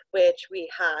 both which we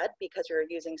had because we were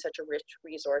using such a rich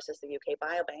resource as the UK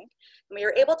Biobank. And we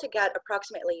were able to get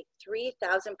approximately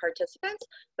 3,000 participants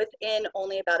within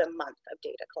only about a month of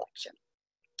data collection.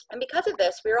 And because of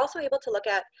this, we were also able to look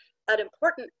at an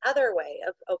important other way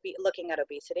of looking at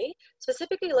obesity,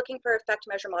 specifically looking for effect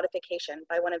measure modification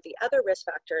by one of the other risk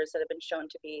factors that have been shown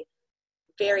to be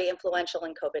very influential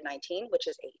in COVID-19, which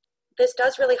is age. This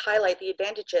does really highlight the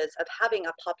advantages of having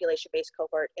a population-based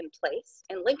cohort in place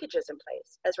and linkages in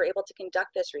place as we're able to conduct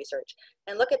this research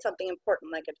and look at something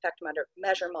important like effect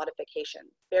measure modification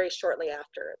very shortly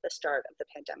after the start of the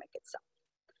pandemic itself.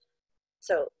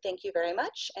 So thank you very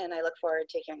much, and I look forward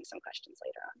to hearing some questions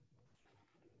later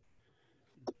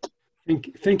on.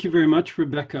 Thank you very much,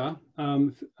 Rebecca.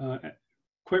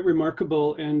 Quite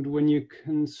remarkable, and when you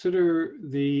consider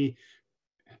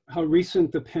how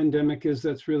recent the pandemic is,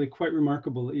 that's really quite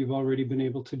remarkable that you've already been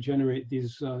able to generate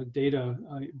these data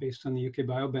based on the UK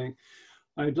Biobank.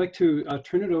 I'd like to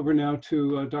turn it over now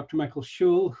to Dr. Michael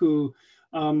Schull, who,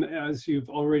 as you've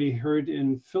already heard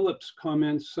in Philip's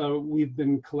comments, we've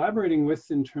been collaborating with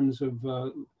in terms of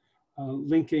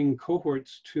linking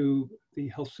cohorts to the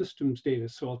health systems data.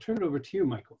 So I'll turn it over to you,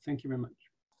 Michael. Thank you very much.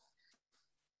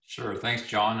 Sure, thanks,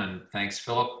 John, and thanks,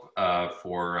 Philip,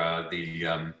 for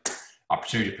the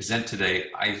opportunity to present today.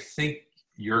 I think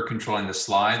you're controlling the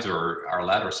slides, or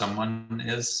Arlette or someone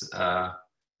is.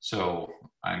 So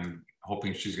I'm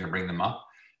hoping she's going to bring them up.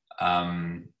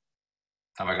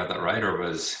 Have I got that right, or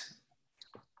was?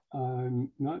 I'm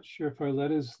not sure if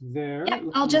Arlette is there. Yeah,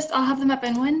 I'll have them up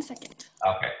in 1 second.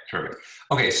 Okay, terrific.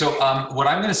 Okay, so what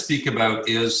I'm going to speak about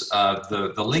is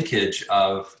the linkage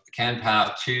of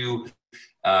CanPath to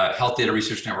Health Data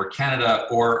Research Network Canada,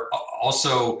 or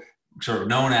also sort of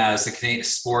known as the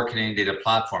SPORE Canadian Data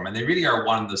Platform, and they really are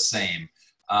one and the same.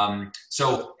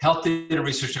 So Health Data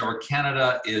Research Network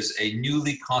Canada is a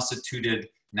newly constituted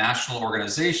national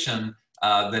organization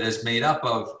that is made up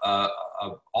of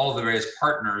all of the various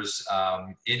partners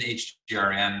in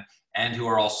HDRN and who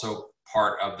are also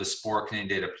part of the SPORE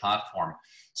Canadian Data Platform.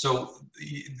 So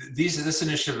this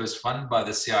initiative is funded by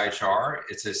the CIHR.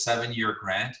 It's a 7-year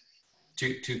grant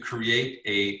to create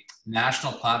a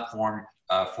national platform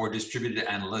for distributed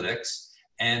analytics.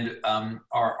 And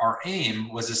our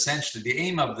aim was essentially, the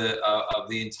aim of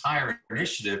the entire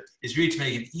initiative is really to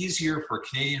make it easier for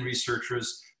Canadian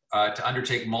researchers to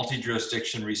undertake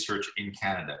multi-jurisdiction research in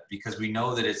Canada, because we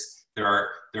know that there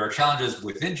are challenges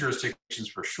within jurisdictions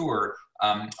for sure,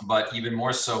 but even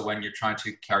more so when you're trying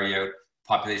to carry out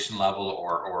population level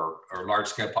or large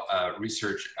scale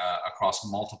research across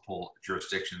multiple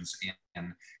jurisdictions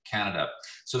in Canada.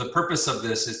 So the purpose of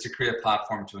this is to create a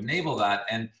platform to enable that,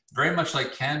 and very much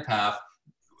like CanPath,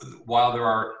 while there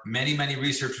are many, many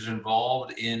researchers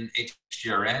involved in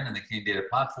HDRN and the Canadian Data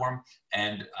Platform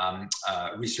and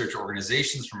research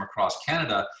organizations from across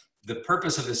Canada, the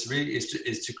purpose of this really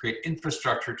is to create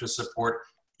infrastructure to support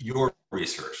your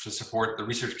research, to support the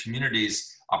research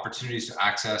community's opportunities to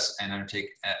access and undertake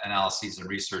analyses and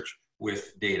research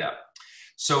with data.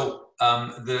 So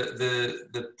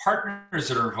the partners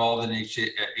that are involved in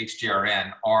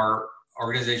HDRN are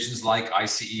organizations like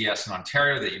ICES in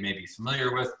Ontario that you may be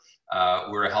familiar with.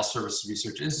 We're a health services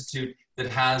research institute that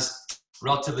has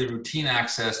relatively routine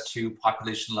access to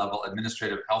population level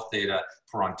administrative health data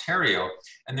for Ontario.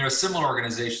 And there are similar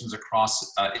organizations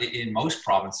across in most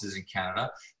provinces in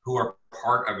Canada who are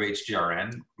part of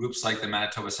HDRN, groups like the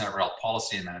Manitoba Center for Health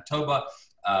Policy in Manitoba,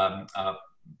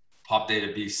 Pop Data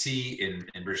BC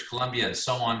in British Columbia, and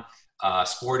so on,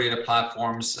 SPORE data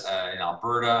platforms in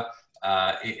Alberta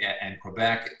and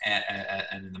Quebec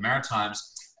and in the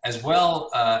Maritimes, as well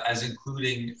as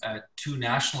including two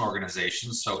national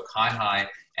organizations. So CIHI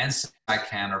and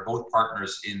SACAN are both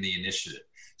partners in the initiative.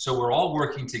 So we're all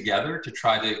working together to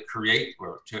try to create,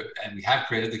 and we have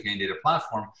created the Canadian Data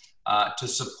Platform to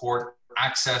support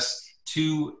access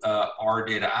to our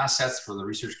data assets for the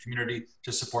research community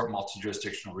to support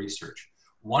multi-jurisdictional research.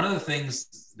 One of the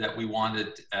things that we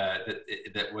wanted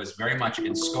that was very much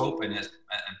in scope and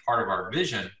part of our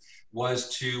vision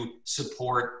was to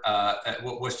support,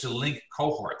 was to link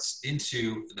cohorts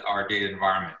into our data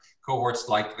environment, cohorts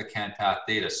like the CanPath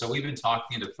data. So we've been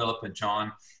talking to Philip and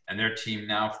John and their team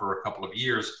now for a couple of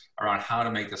years around how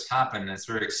to make this happen. And it's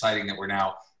very exciting that we're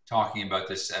now talking about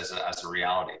this as a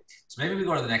reality. So maybe we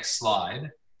go to the next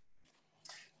slide.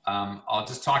 I'll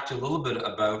just talk to you a little bit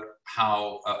about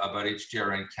how, about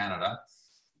HDRN Canada.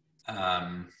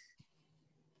 I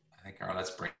think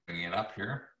Arlette's bringing it up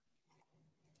here.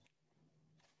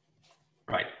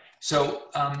 Right. So,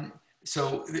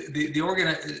 the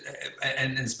organ,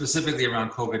 and specifically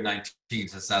around COVID-19,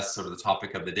 since that's sort of the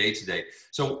topic of the day today.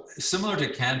 So similar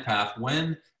to CanPath,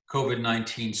 when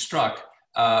COVID-19 struck,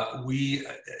 we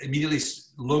immediately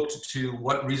looked to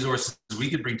what resources we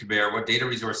could bring to bear, what data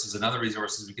resources and other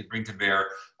resources we could bring to bear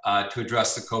to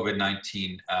address the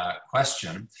COVID-19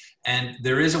 question. And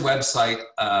there is a website,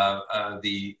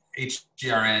 the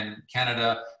HDRN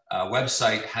Canada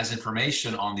website has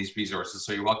information on these resources,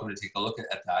 so you're welcome to take a look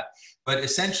at that. But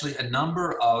essentially, a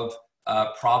number of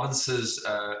provinces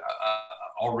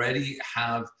already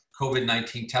have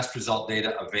COVID-19 test result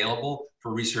data available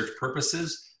for research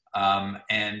purposes,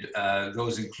 and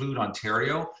those include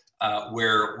Ontario,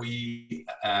 where we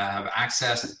have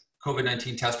accessed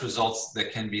COVID-19 test results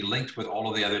that can be linked with all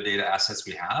of the other data assets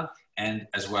we have, and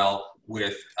as well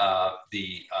with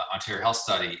the Ontario Health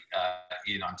Study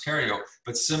in Ontario.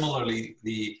 But similarly,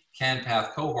 the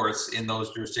CanPath cohorts in those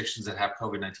jurisdictions that have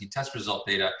COVID-19 test result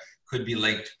data could be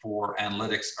linked for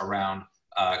analytics around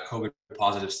COVID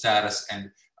positive status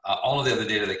and all of the other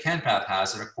data that CanPath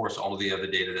has, and of course, all of the other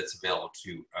data that's available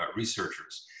to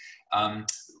researchers.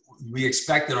 We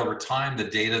expect that over time, the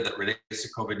data that relates to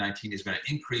COVID-19 is going to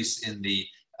increase in the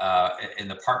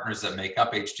partners that make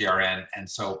up HDRN, and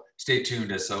so stay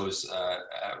tuned as those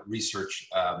research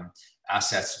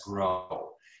assets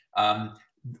grow.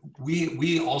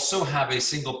 We also have a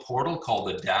single portal called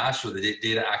the DASH, or the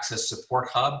Data Access Support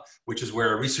Hub, which is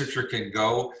where a researcher can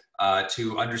go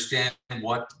to understand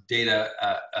what data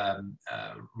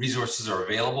resources are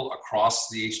available across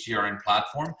the HDRN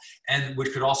platform, and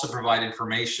which could also provide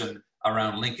information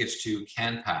around linkage to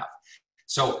CanPath.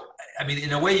 So, I mean,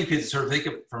 in a way, you could sort of think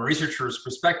of, from a researcher's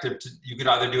perspective, you could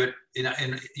either do it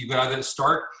you could either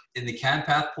start in the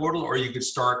CanPath portal, or you could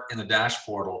start in the DASH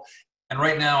portal. And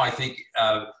right now, I think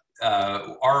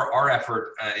our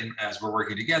effort, as we're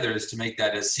working together, is to make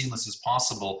that as seamless as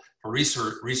possible for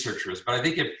researchers. But I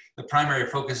think if the primary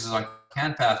focus is on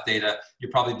CanPath data,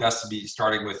 you're probably best to be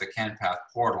starting with the CanPath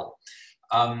portal.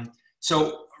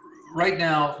 So right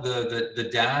now, the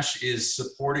DASH is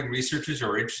supporting researchers who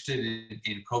are interested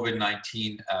in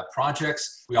COVID-19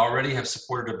 projects. We already have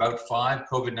supported about 5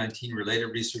 COVID-19 related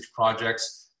research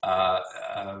projects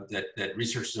that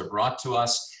researchers have brought to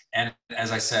us. And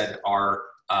as I said, our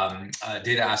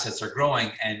data assets are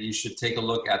growing, and you should take a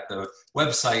look at the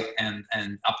website and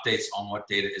updates on what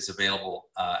data is available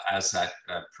as that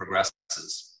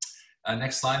progresses.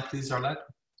 Next slide, please, Arlette.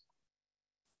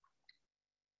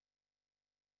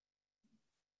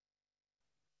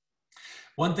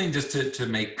 One thing just to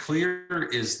make clear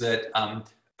is that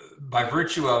by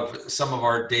virtue of some of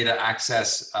our data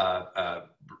access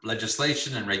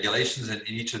legislation and regulations in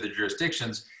each of the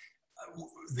jurisdictions,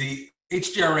 the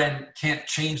HDRN can't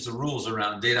change the rules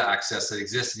around data access that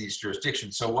exist in each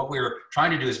jurisdiction. So what we're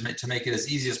trying to do is to make it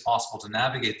as easy as possible to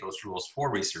navigate those rules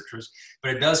for researchers.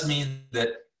 But it does mean that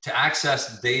to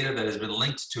access data that has been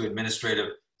linked to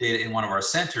administrative data in one of our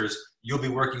centers, you'll be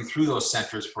working through those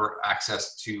centers for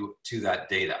access to that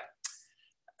data.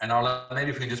 And Arlette,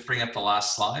 maybe if we can just bring up the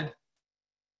last slide.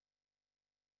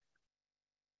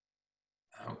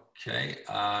 Okay.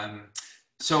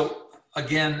 So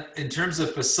again, in terms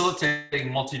of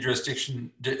facilitating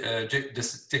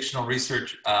multi-jurisdictional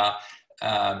research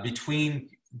between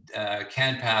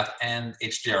CanPath and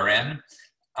HDRN.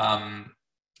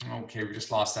 Okay, we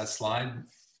just lost that slide.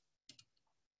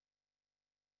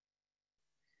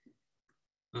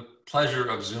 The pleasure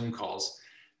of Zoom calls.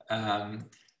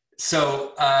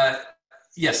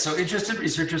 Yes, so interested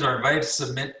researchers are invited to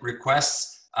submit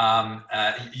requests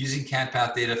using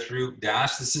CanPath data through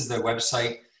DASH. This is the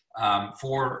website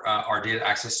for our Data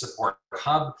Access Support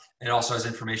Hub. It also has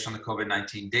information on the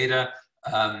COVID-19 data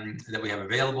that we have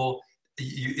available.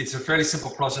 it's a fairly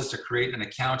simple process to create an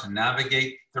account and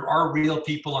navigate. There are real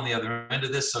people on the other end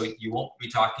of this, so you won't be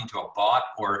talking to a bot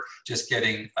or just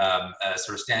getting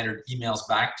sort of standard emails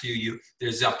back to you.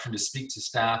 There's the option to speak to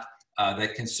staff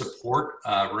that can support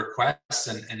requests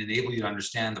and enable you to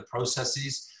understand the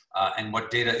processes and what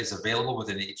data is available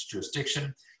within each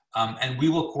jurisdiction. And we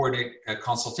will coordinate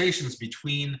consultations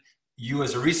between you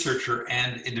as a researcher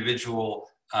and individual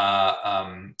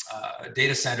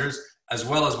data centers, as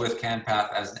well as with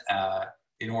CanPath as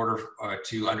in order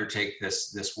to undertake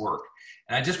this work.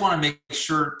 And I just want to make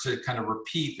sure to kind of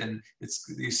repeat, and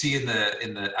you see in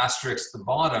the asterisk at the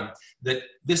bottom, that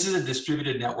this is a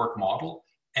distributed network model,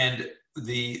 and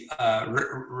the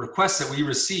requests that we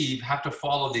receive have to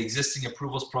follow the existing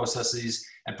approvals processes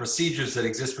and procedures that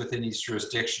exist within each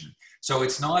jurisdiction. So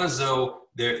it's not as though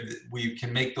we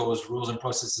can make those rules and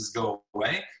processes go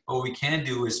away, but what we can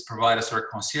do is provide a sort of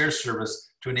concierge service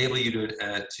to enable you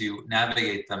to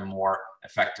navigate them more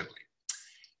effectively.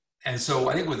 And so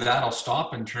I think with that, I'll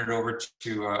stop and turn it over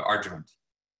to Arjumand.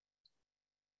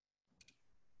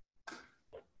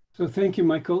 So thank you,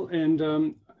 Michael.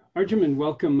 And Arjumand,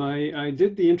 welcome. I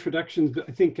did the introductions, but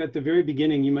I think at the very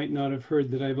beginning, you might not have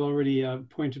heard that I've already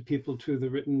pointed people to the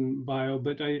written bio,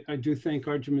 but I do thank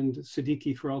Arjumand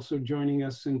Siddiqi for also joining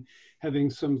us and having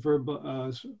some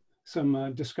verbal,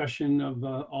 discussion of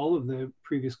all of the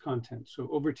previous content. So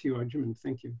over to you, Arjumand.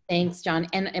 Thank you. Thanks, John.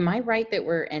 And am I right that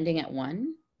we're ending at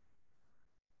 1?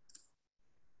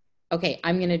 Okay,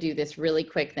 I'm going to do this really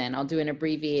quick then. I'll do an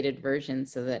abbreviated version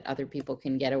so that other people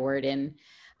can get a word in.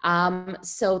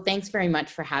 So thanks very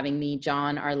much for having me,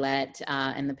 John, Arlette,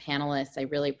 and the panelists. I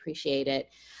really appreciate it.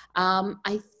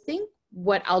 I think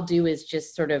what I'll do is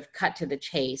just sort of cut to the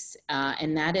chase,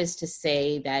 and that is to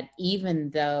say that even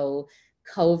though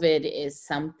COVID is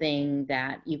something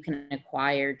that you can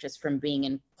acquire just from being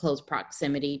in close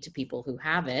proximity to people who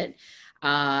have it,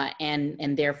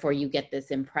 and therefore you get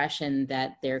this impression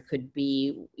that there could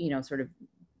be, sort of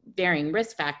varying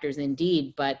risk factors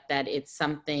indeed, but that it's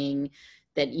something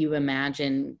that you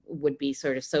imagine would be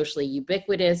sort of socially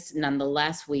ubiquitous.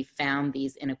 Nonetheless, we found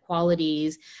these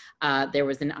inequalities. There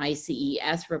was an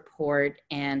ICES report,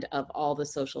 and of all the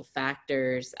social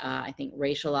factors, I think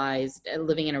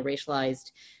living in a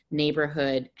racialized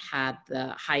neighborhood had the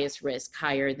highest risk,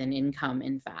 higher than income,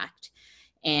 in fact.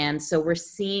 And so we're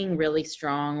seeing really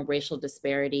strong racial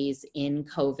disparities in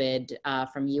COVID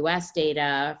from US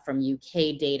data, from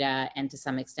UK data, and to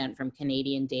some extent from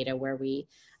Canadian data where we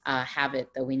have it,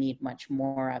 though we need much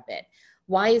more of it.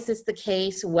 Why is this the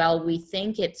case? Well, we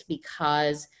think it's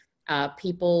because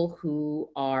people who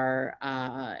are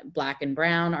Black and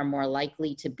brown are more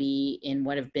likely to be in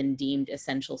what have been deemed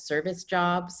essential service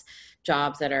jobs,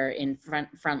 jobs that are in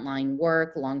frontline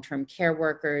work, long-term care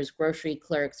workers, grocery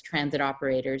clerks, transit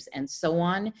operators, and so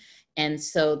on. And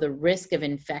so the risk of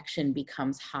infection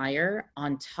becomes higher.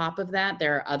 On top of that,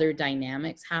 there are other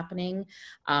dynamics happening.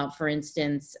 For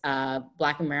instance,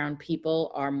 Black and brown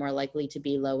people are more likely to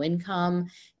be low income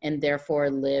and therefore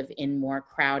live in more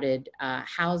crowded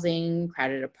housing,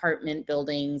 crowded apartment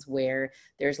buildings where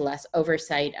there's less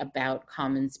oversight about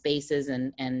common spaces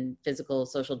and physical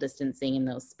social distancing in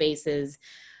those spaces.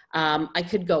 I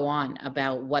could go on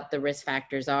about what the risk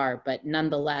factors are, but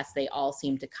nonetheless, they all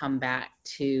seem to come back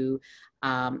to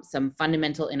some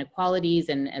fundamental inequalities.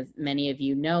 And as many of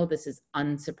you know, this is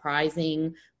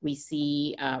unsurprising. We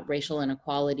see racial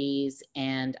inequalities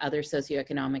and other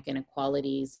socioeconomic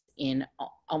inequalities in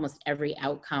almost every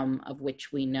outcome of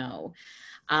which we know.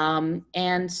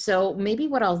 And so maybe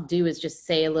what I'll do is just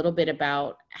say a little bit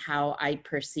about how I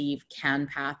perceive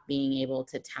CanPath being able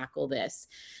to tackle this.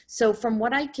 So from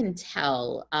what I can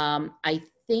tell, I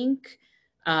think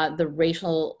the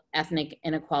racial ethnic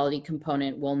inequality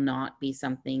component will not be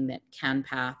something that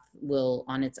CanPath will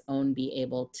on its own be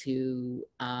able to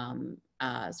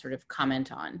sort of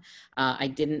comment on. I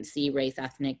didn't see race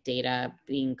ethnic data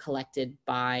being collected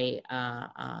by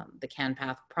the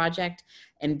CanPath project,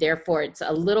 and therefore it's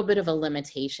a little bit of a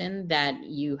limitation that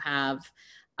you have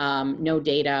no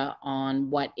data on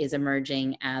what is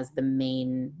emerging as the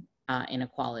main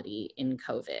inequality in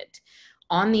COVID.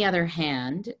 On the other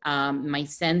hand, my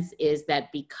sense is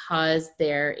that because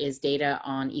there is data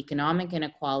on economic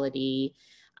inequality,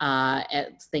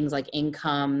 things like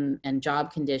income and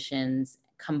job conditions,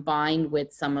 combined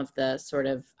with some of the sort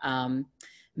of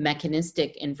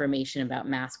mechanistic information about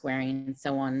mask wearing and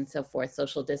so on and so forth,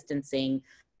 social distancing,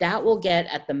 that will get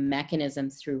at the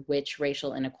mechanisms through which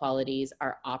racial inequalities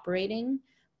are operating,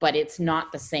 but it's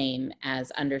not the same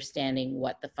as understanding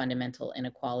what the fundamental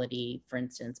inequality, for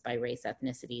instance, by race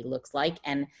ethnicity looks like.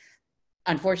 And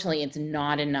unfortunately, it's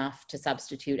not enough to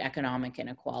substitute economic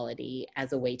inequality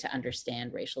as a way to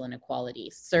understand racial inequality.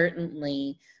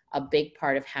 Certainly, a big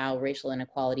part of how racial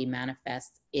inequality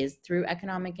manifests is through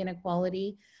economic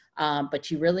inequality.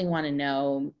 But you really want to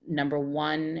know, number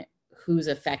one, who's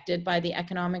affected by the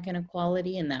economic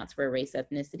inequality, and that's where race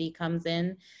ethnicity comes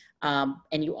in.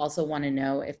 And you also want to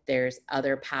know if there's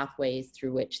other pathways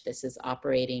through which this is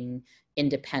operating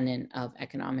independent of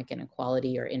economic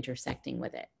inequality or intersecting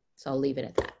with it. So I'll leave it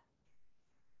at that.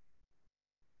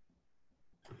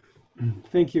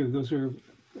 Thank you. Those are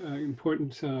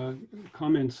important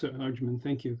comments, Arjumand.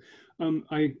 Thank you.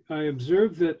 I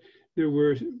observed that there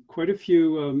were quite a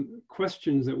few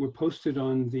questions that were posted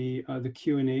on the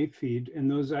Q&A feed, and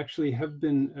those actually have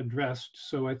been addressed.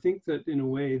 So I think that in a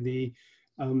way,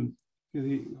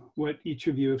 what each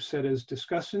of you have said as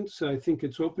discussants, I think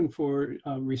it's open for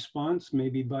response,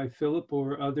 maybe by Philip,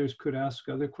 or others could ask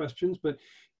other questions, but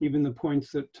even the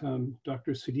points that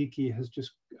Dr. Siddiqi has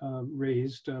just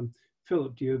raised.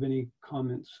 Philip, do you have any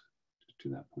comments to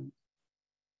that point?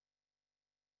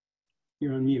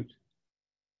 You're on mute.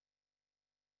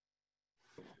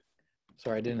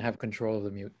 Sorry, I didn't have control of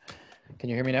the mute. Can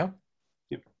you hear me now?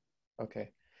 Yep. Okay.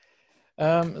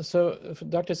 So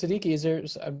Dr.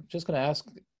 Siddiqi, I'm just going to ask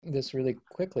this really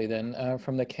quickly then,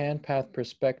 from the CanPath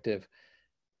perspective,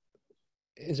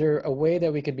 is there a way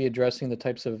that we could be addressing the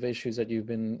types of issues that you've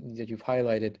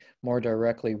highlighted more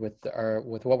directly with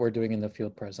what we're doing in the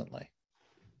field presently?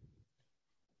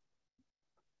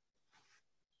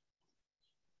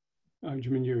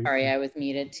 Sorry, I was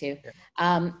muted too.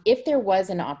 If there was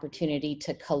an opportunity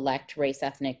to collect race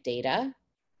ethnic data,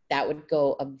 that would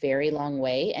go a very long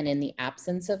way. And in the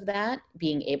absence of that,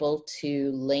 being able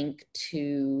to link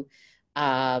to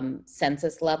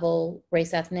census level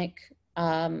race ethnic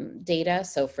data.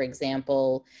 So for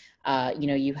example,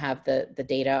 you have the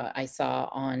data I saw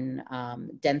on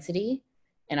density,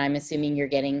 and I'm assuming you're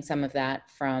getting some of that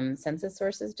from census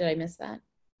sources. Did I miss that?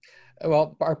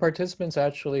 Well, our participants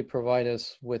actually provide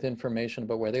us with information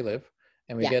about where they live,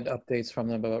 and we get updates from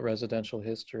them about residential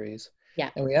histories. Yeah.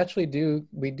 And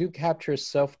we do capture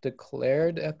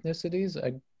self-declared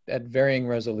ethnicities at varying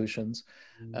resolutions,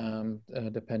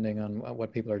 depending on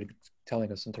what people are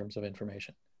telling us in terms of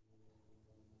information.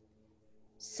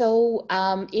 So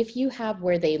if you have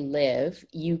where they live,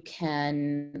 you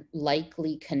can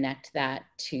likely connect that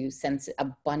to a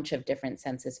bunch of different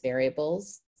census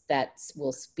variables that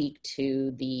will speak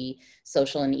to the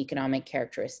social and economic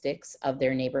characteristics of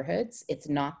their neighborhoods. It's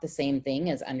not the same thing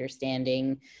as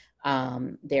understanding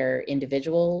their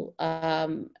individual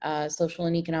social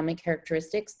and economic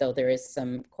characteristics, though there is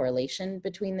some correlation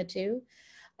between the two.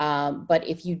 But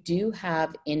if you do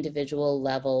have individual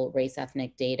level race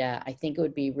ethnic data, I think it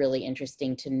would be really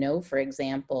interesting to know, for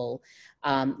example,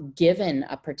 given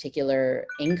a particular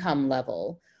income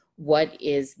level, what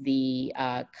is the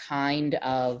kind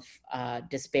of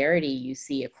disparity you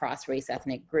see across race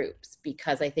ethnic groups?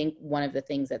 Because I think one of the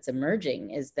things that's emerging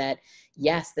is that,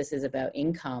 yes, this is about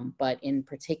income, but in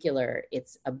particular,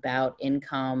 it's about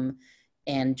income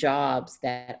and jobs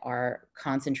that are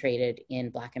concentrated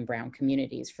in Black and Brown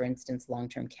communities, for instance,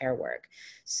 long-term care work.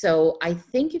 So I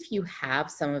think if you have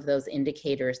some of those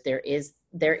indicators, there is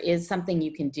something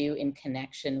you can do in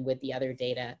connection with the other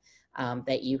data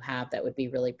that you have that would be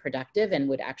really productive and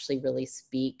would actually really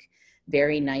speak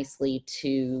very nicely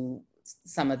to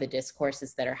some of the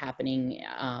discourses that are happening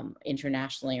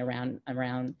internationally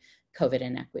around COVID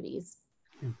inequities.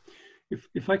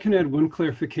 If I can add one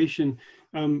clarification,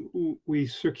 we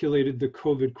circulated the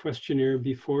COVID questionnaire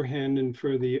beforehand, and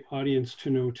for the audience to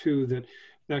know too,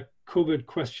 that COVID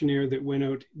questionnaire that went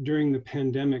out during the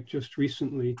pandemic just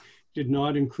recently did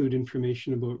not include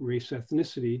information about race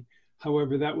ethnicity.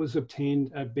 However, that was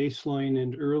obtained at baseline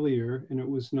and earlier, and it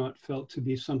was not felt to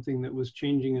be something that was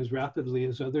changing as rapidly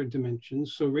as other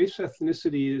dimensions. So race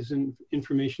ethnicity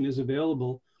information is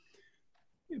available,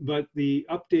 but the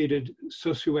updated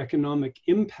socioeconomic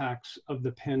impacts of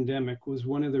the pandemic was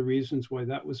one of the reasons why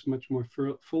that was much more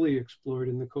fully explored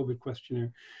in the COVID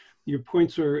questionnaire. Your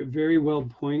points are very well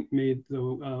made,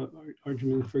 though,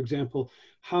 Arjumand. For example,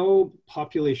 how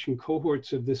population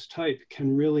cohorts of this type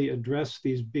can really address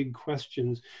these big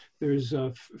questions. There's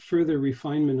a further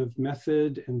refinement of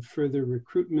method and further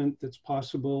recruitment that's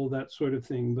possible, that sort of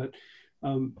thing. But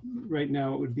right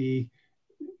now,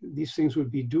 these things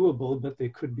would be doable, but they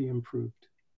could be improved.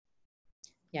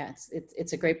 Yes,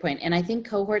 it's a great point. And I think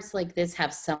cohorts like this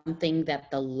have something that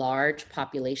the large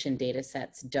population data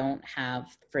sets don't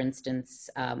have. For instance,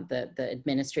 the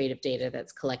administrative data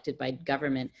that's collected by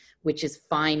government, which is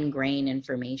fine grain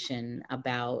information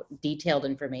about, detailed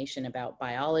information about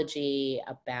biology,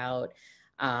 about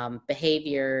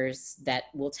behaviors that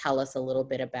will tell us a little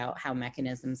bit about how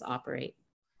mechanisms operate.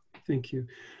 Thank you.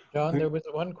 John, there was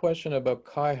one question about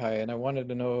CIHI, and I wanted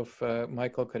to know if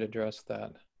Michael could address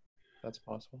that. That's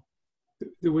possible.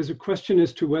 There was a question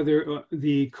as to whether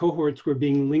the cohorts were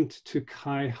being linked to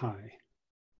CIHI.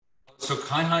 So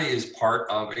CIHI is part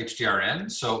of HDRN.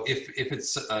 So if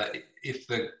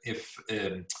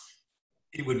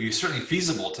it would be certainly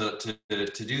feasible to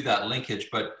do that linkage,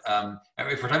 but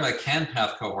if we're talking about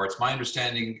CanPath cohorts, my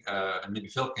understanding, and maybe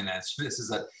Phil can answer this, is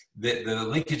that the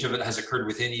linkage of it has occurred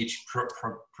within each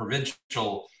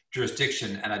provincial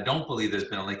jurisdiction, and I don't believe there's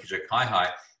been a linkage at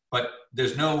CIHI. But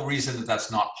there's no reason that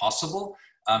that's not possible.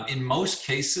 In most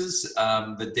cases,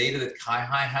 the data that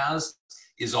CIHI has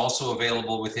is also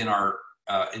available within our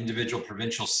individual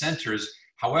provincial centers.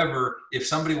 However, if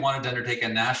somebody wanted to undertake a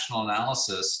national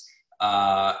analysis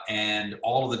and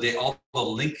all the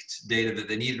linked data that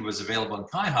they needed was available in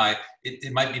CIHI,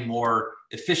 it might be more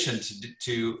efficient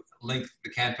to link the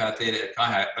CanPath data at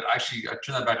CIHI. But actually, I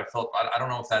turn that back to Philip. I don't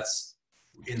know if that's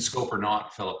in scope or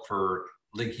not, Philip, for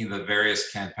linking the various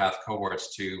CanPath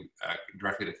cohorts to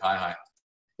directly to CIHI.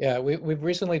 Yeah, we've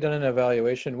recently done an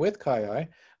evaluation with CIHI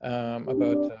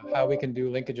about how we can do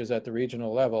linkages at the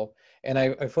regional level. And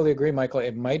I fully agree, Michael,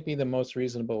 it might be the most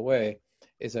reasonable way,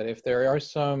 is that if there are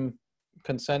some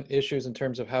consent issues in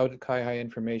terms of how CIHI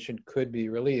information could be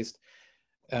released,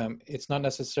 it's not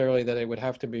necessarily that it would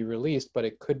have to be released, but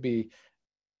it could be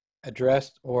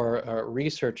addressed or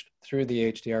researched through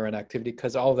the HDRN activity,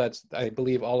 because all of that's, I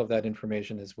believe all of that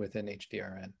information is within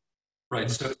HDRN.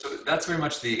 Right, so that's very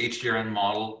much the HDRN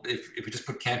model. If we just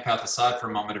put CanPath aside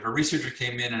for a moment, if a researcher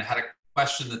came in and had a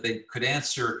question that they could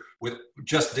answer with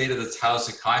just data that's housed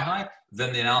at CIHI,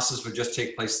 then the analysis would just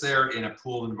take place there in a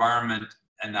pooled environment,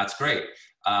 and that's great.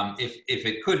 If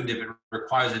it couldn't, if it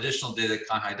requires additional data that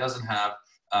CIHI doesn't have,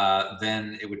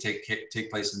 then it would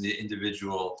take place in the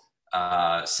individual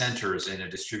centers in a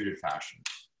distributed fashion.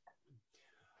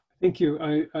 Thank you.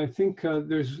 I think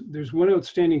there's one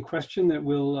outstanding question that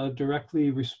we'll directly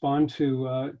respond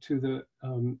to the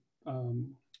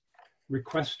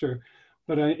requester.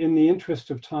 But in the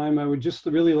interest of time, I would just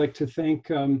really like to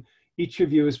thank each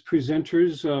of you as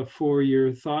presenters for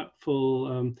your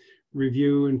thoughtful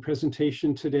review and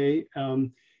presentation today.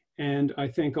 And I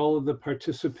thank all of the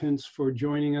participants for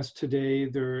joining us today.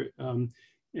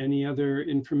 Any other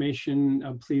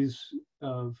information, please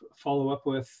follow up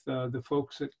with the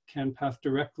folks at CanPath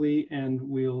directly, and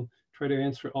we'll try to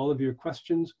answer all of your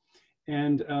questions.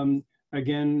 And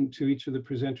again, to each of the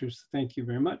presenters, thank you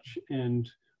very much. And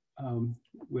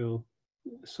we'll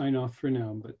sign off for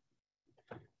now, but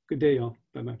good day, y'all.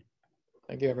 Bye-bye.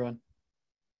 Thank you, everyone.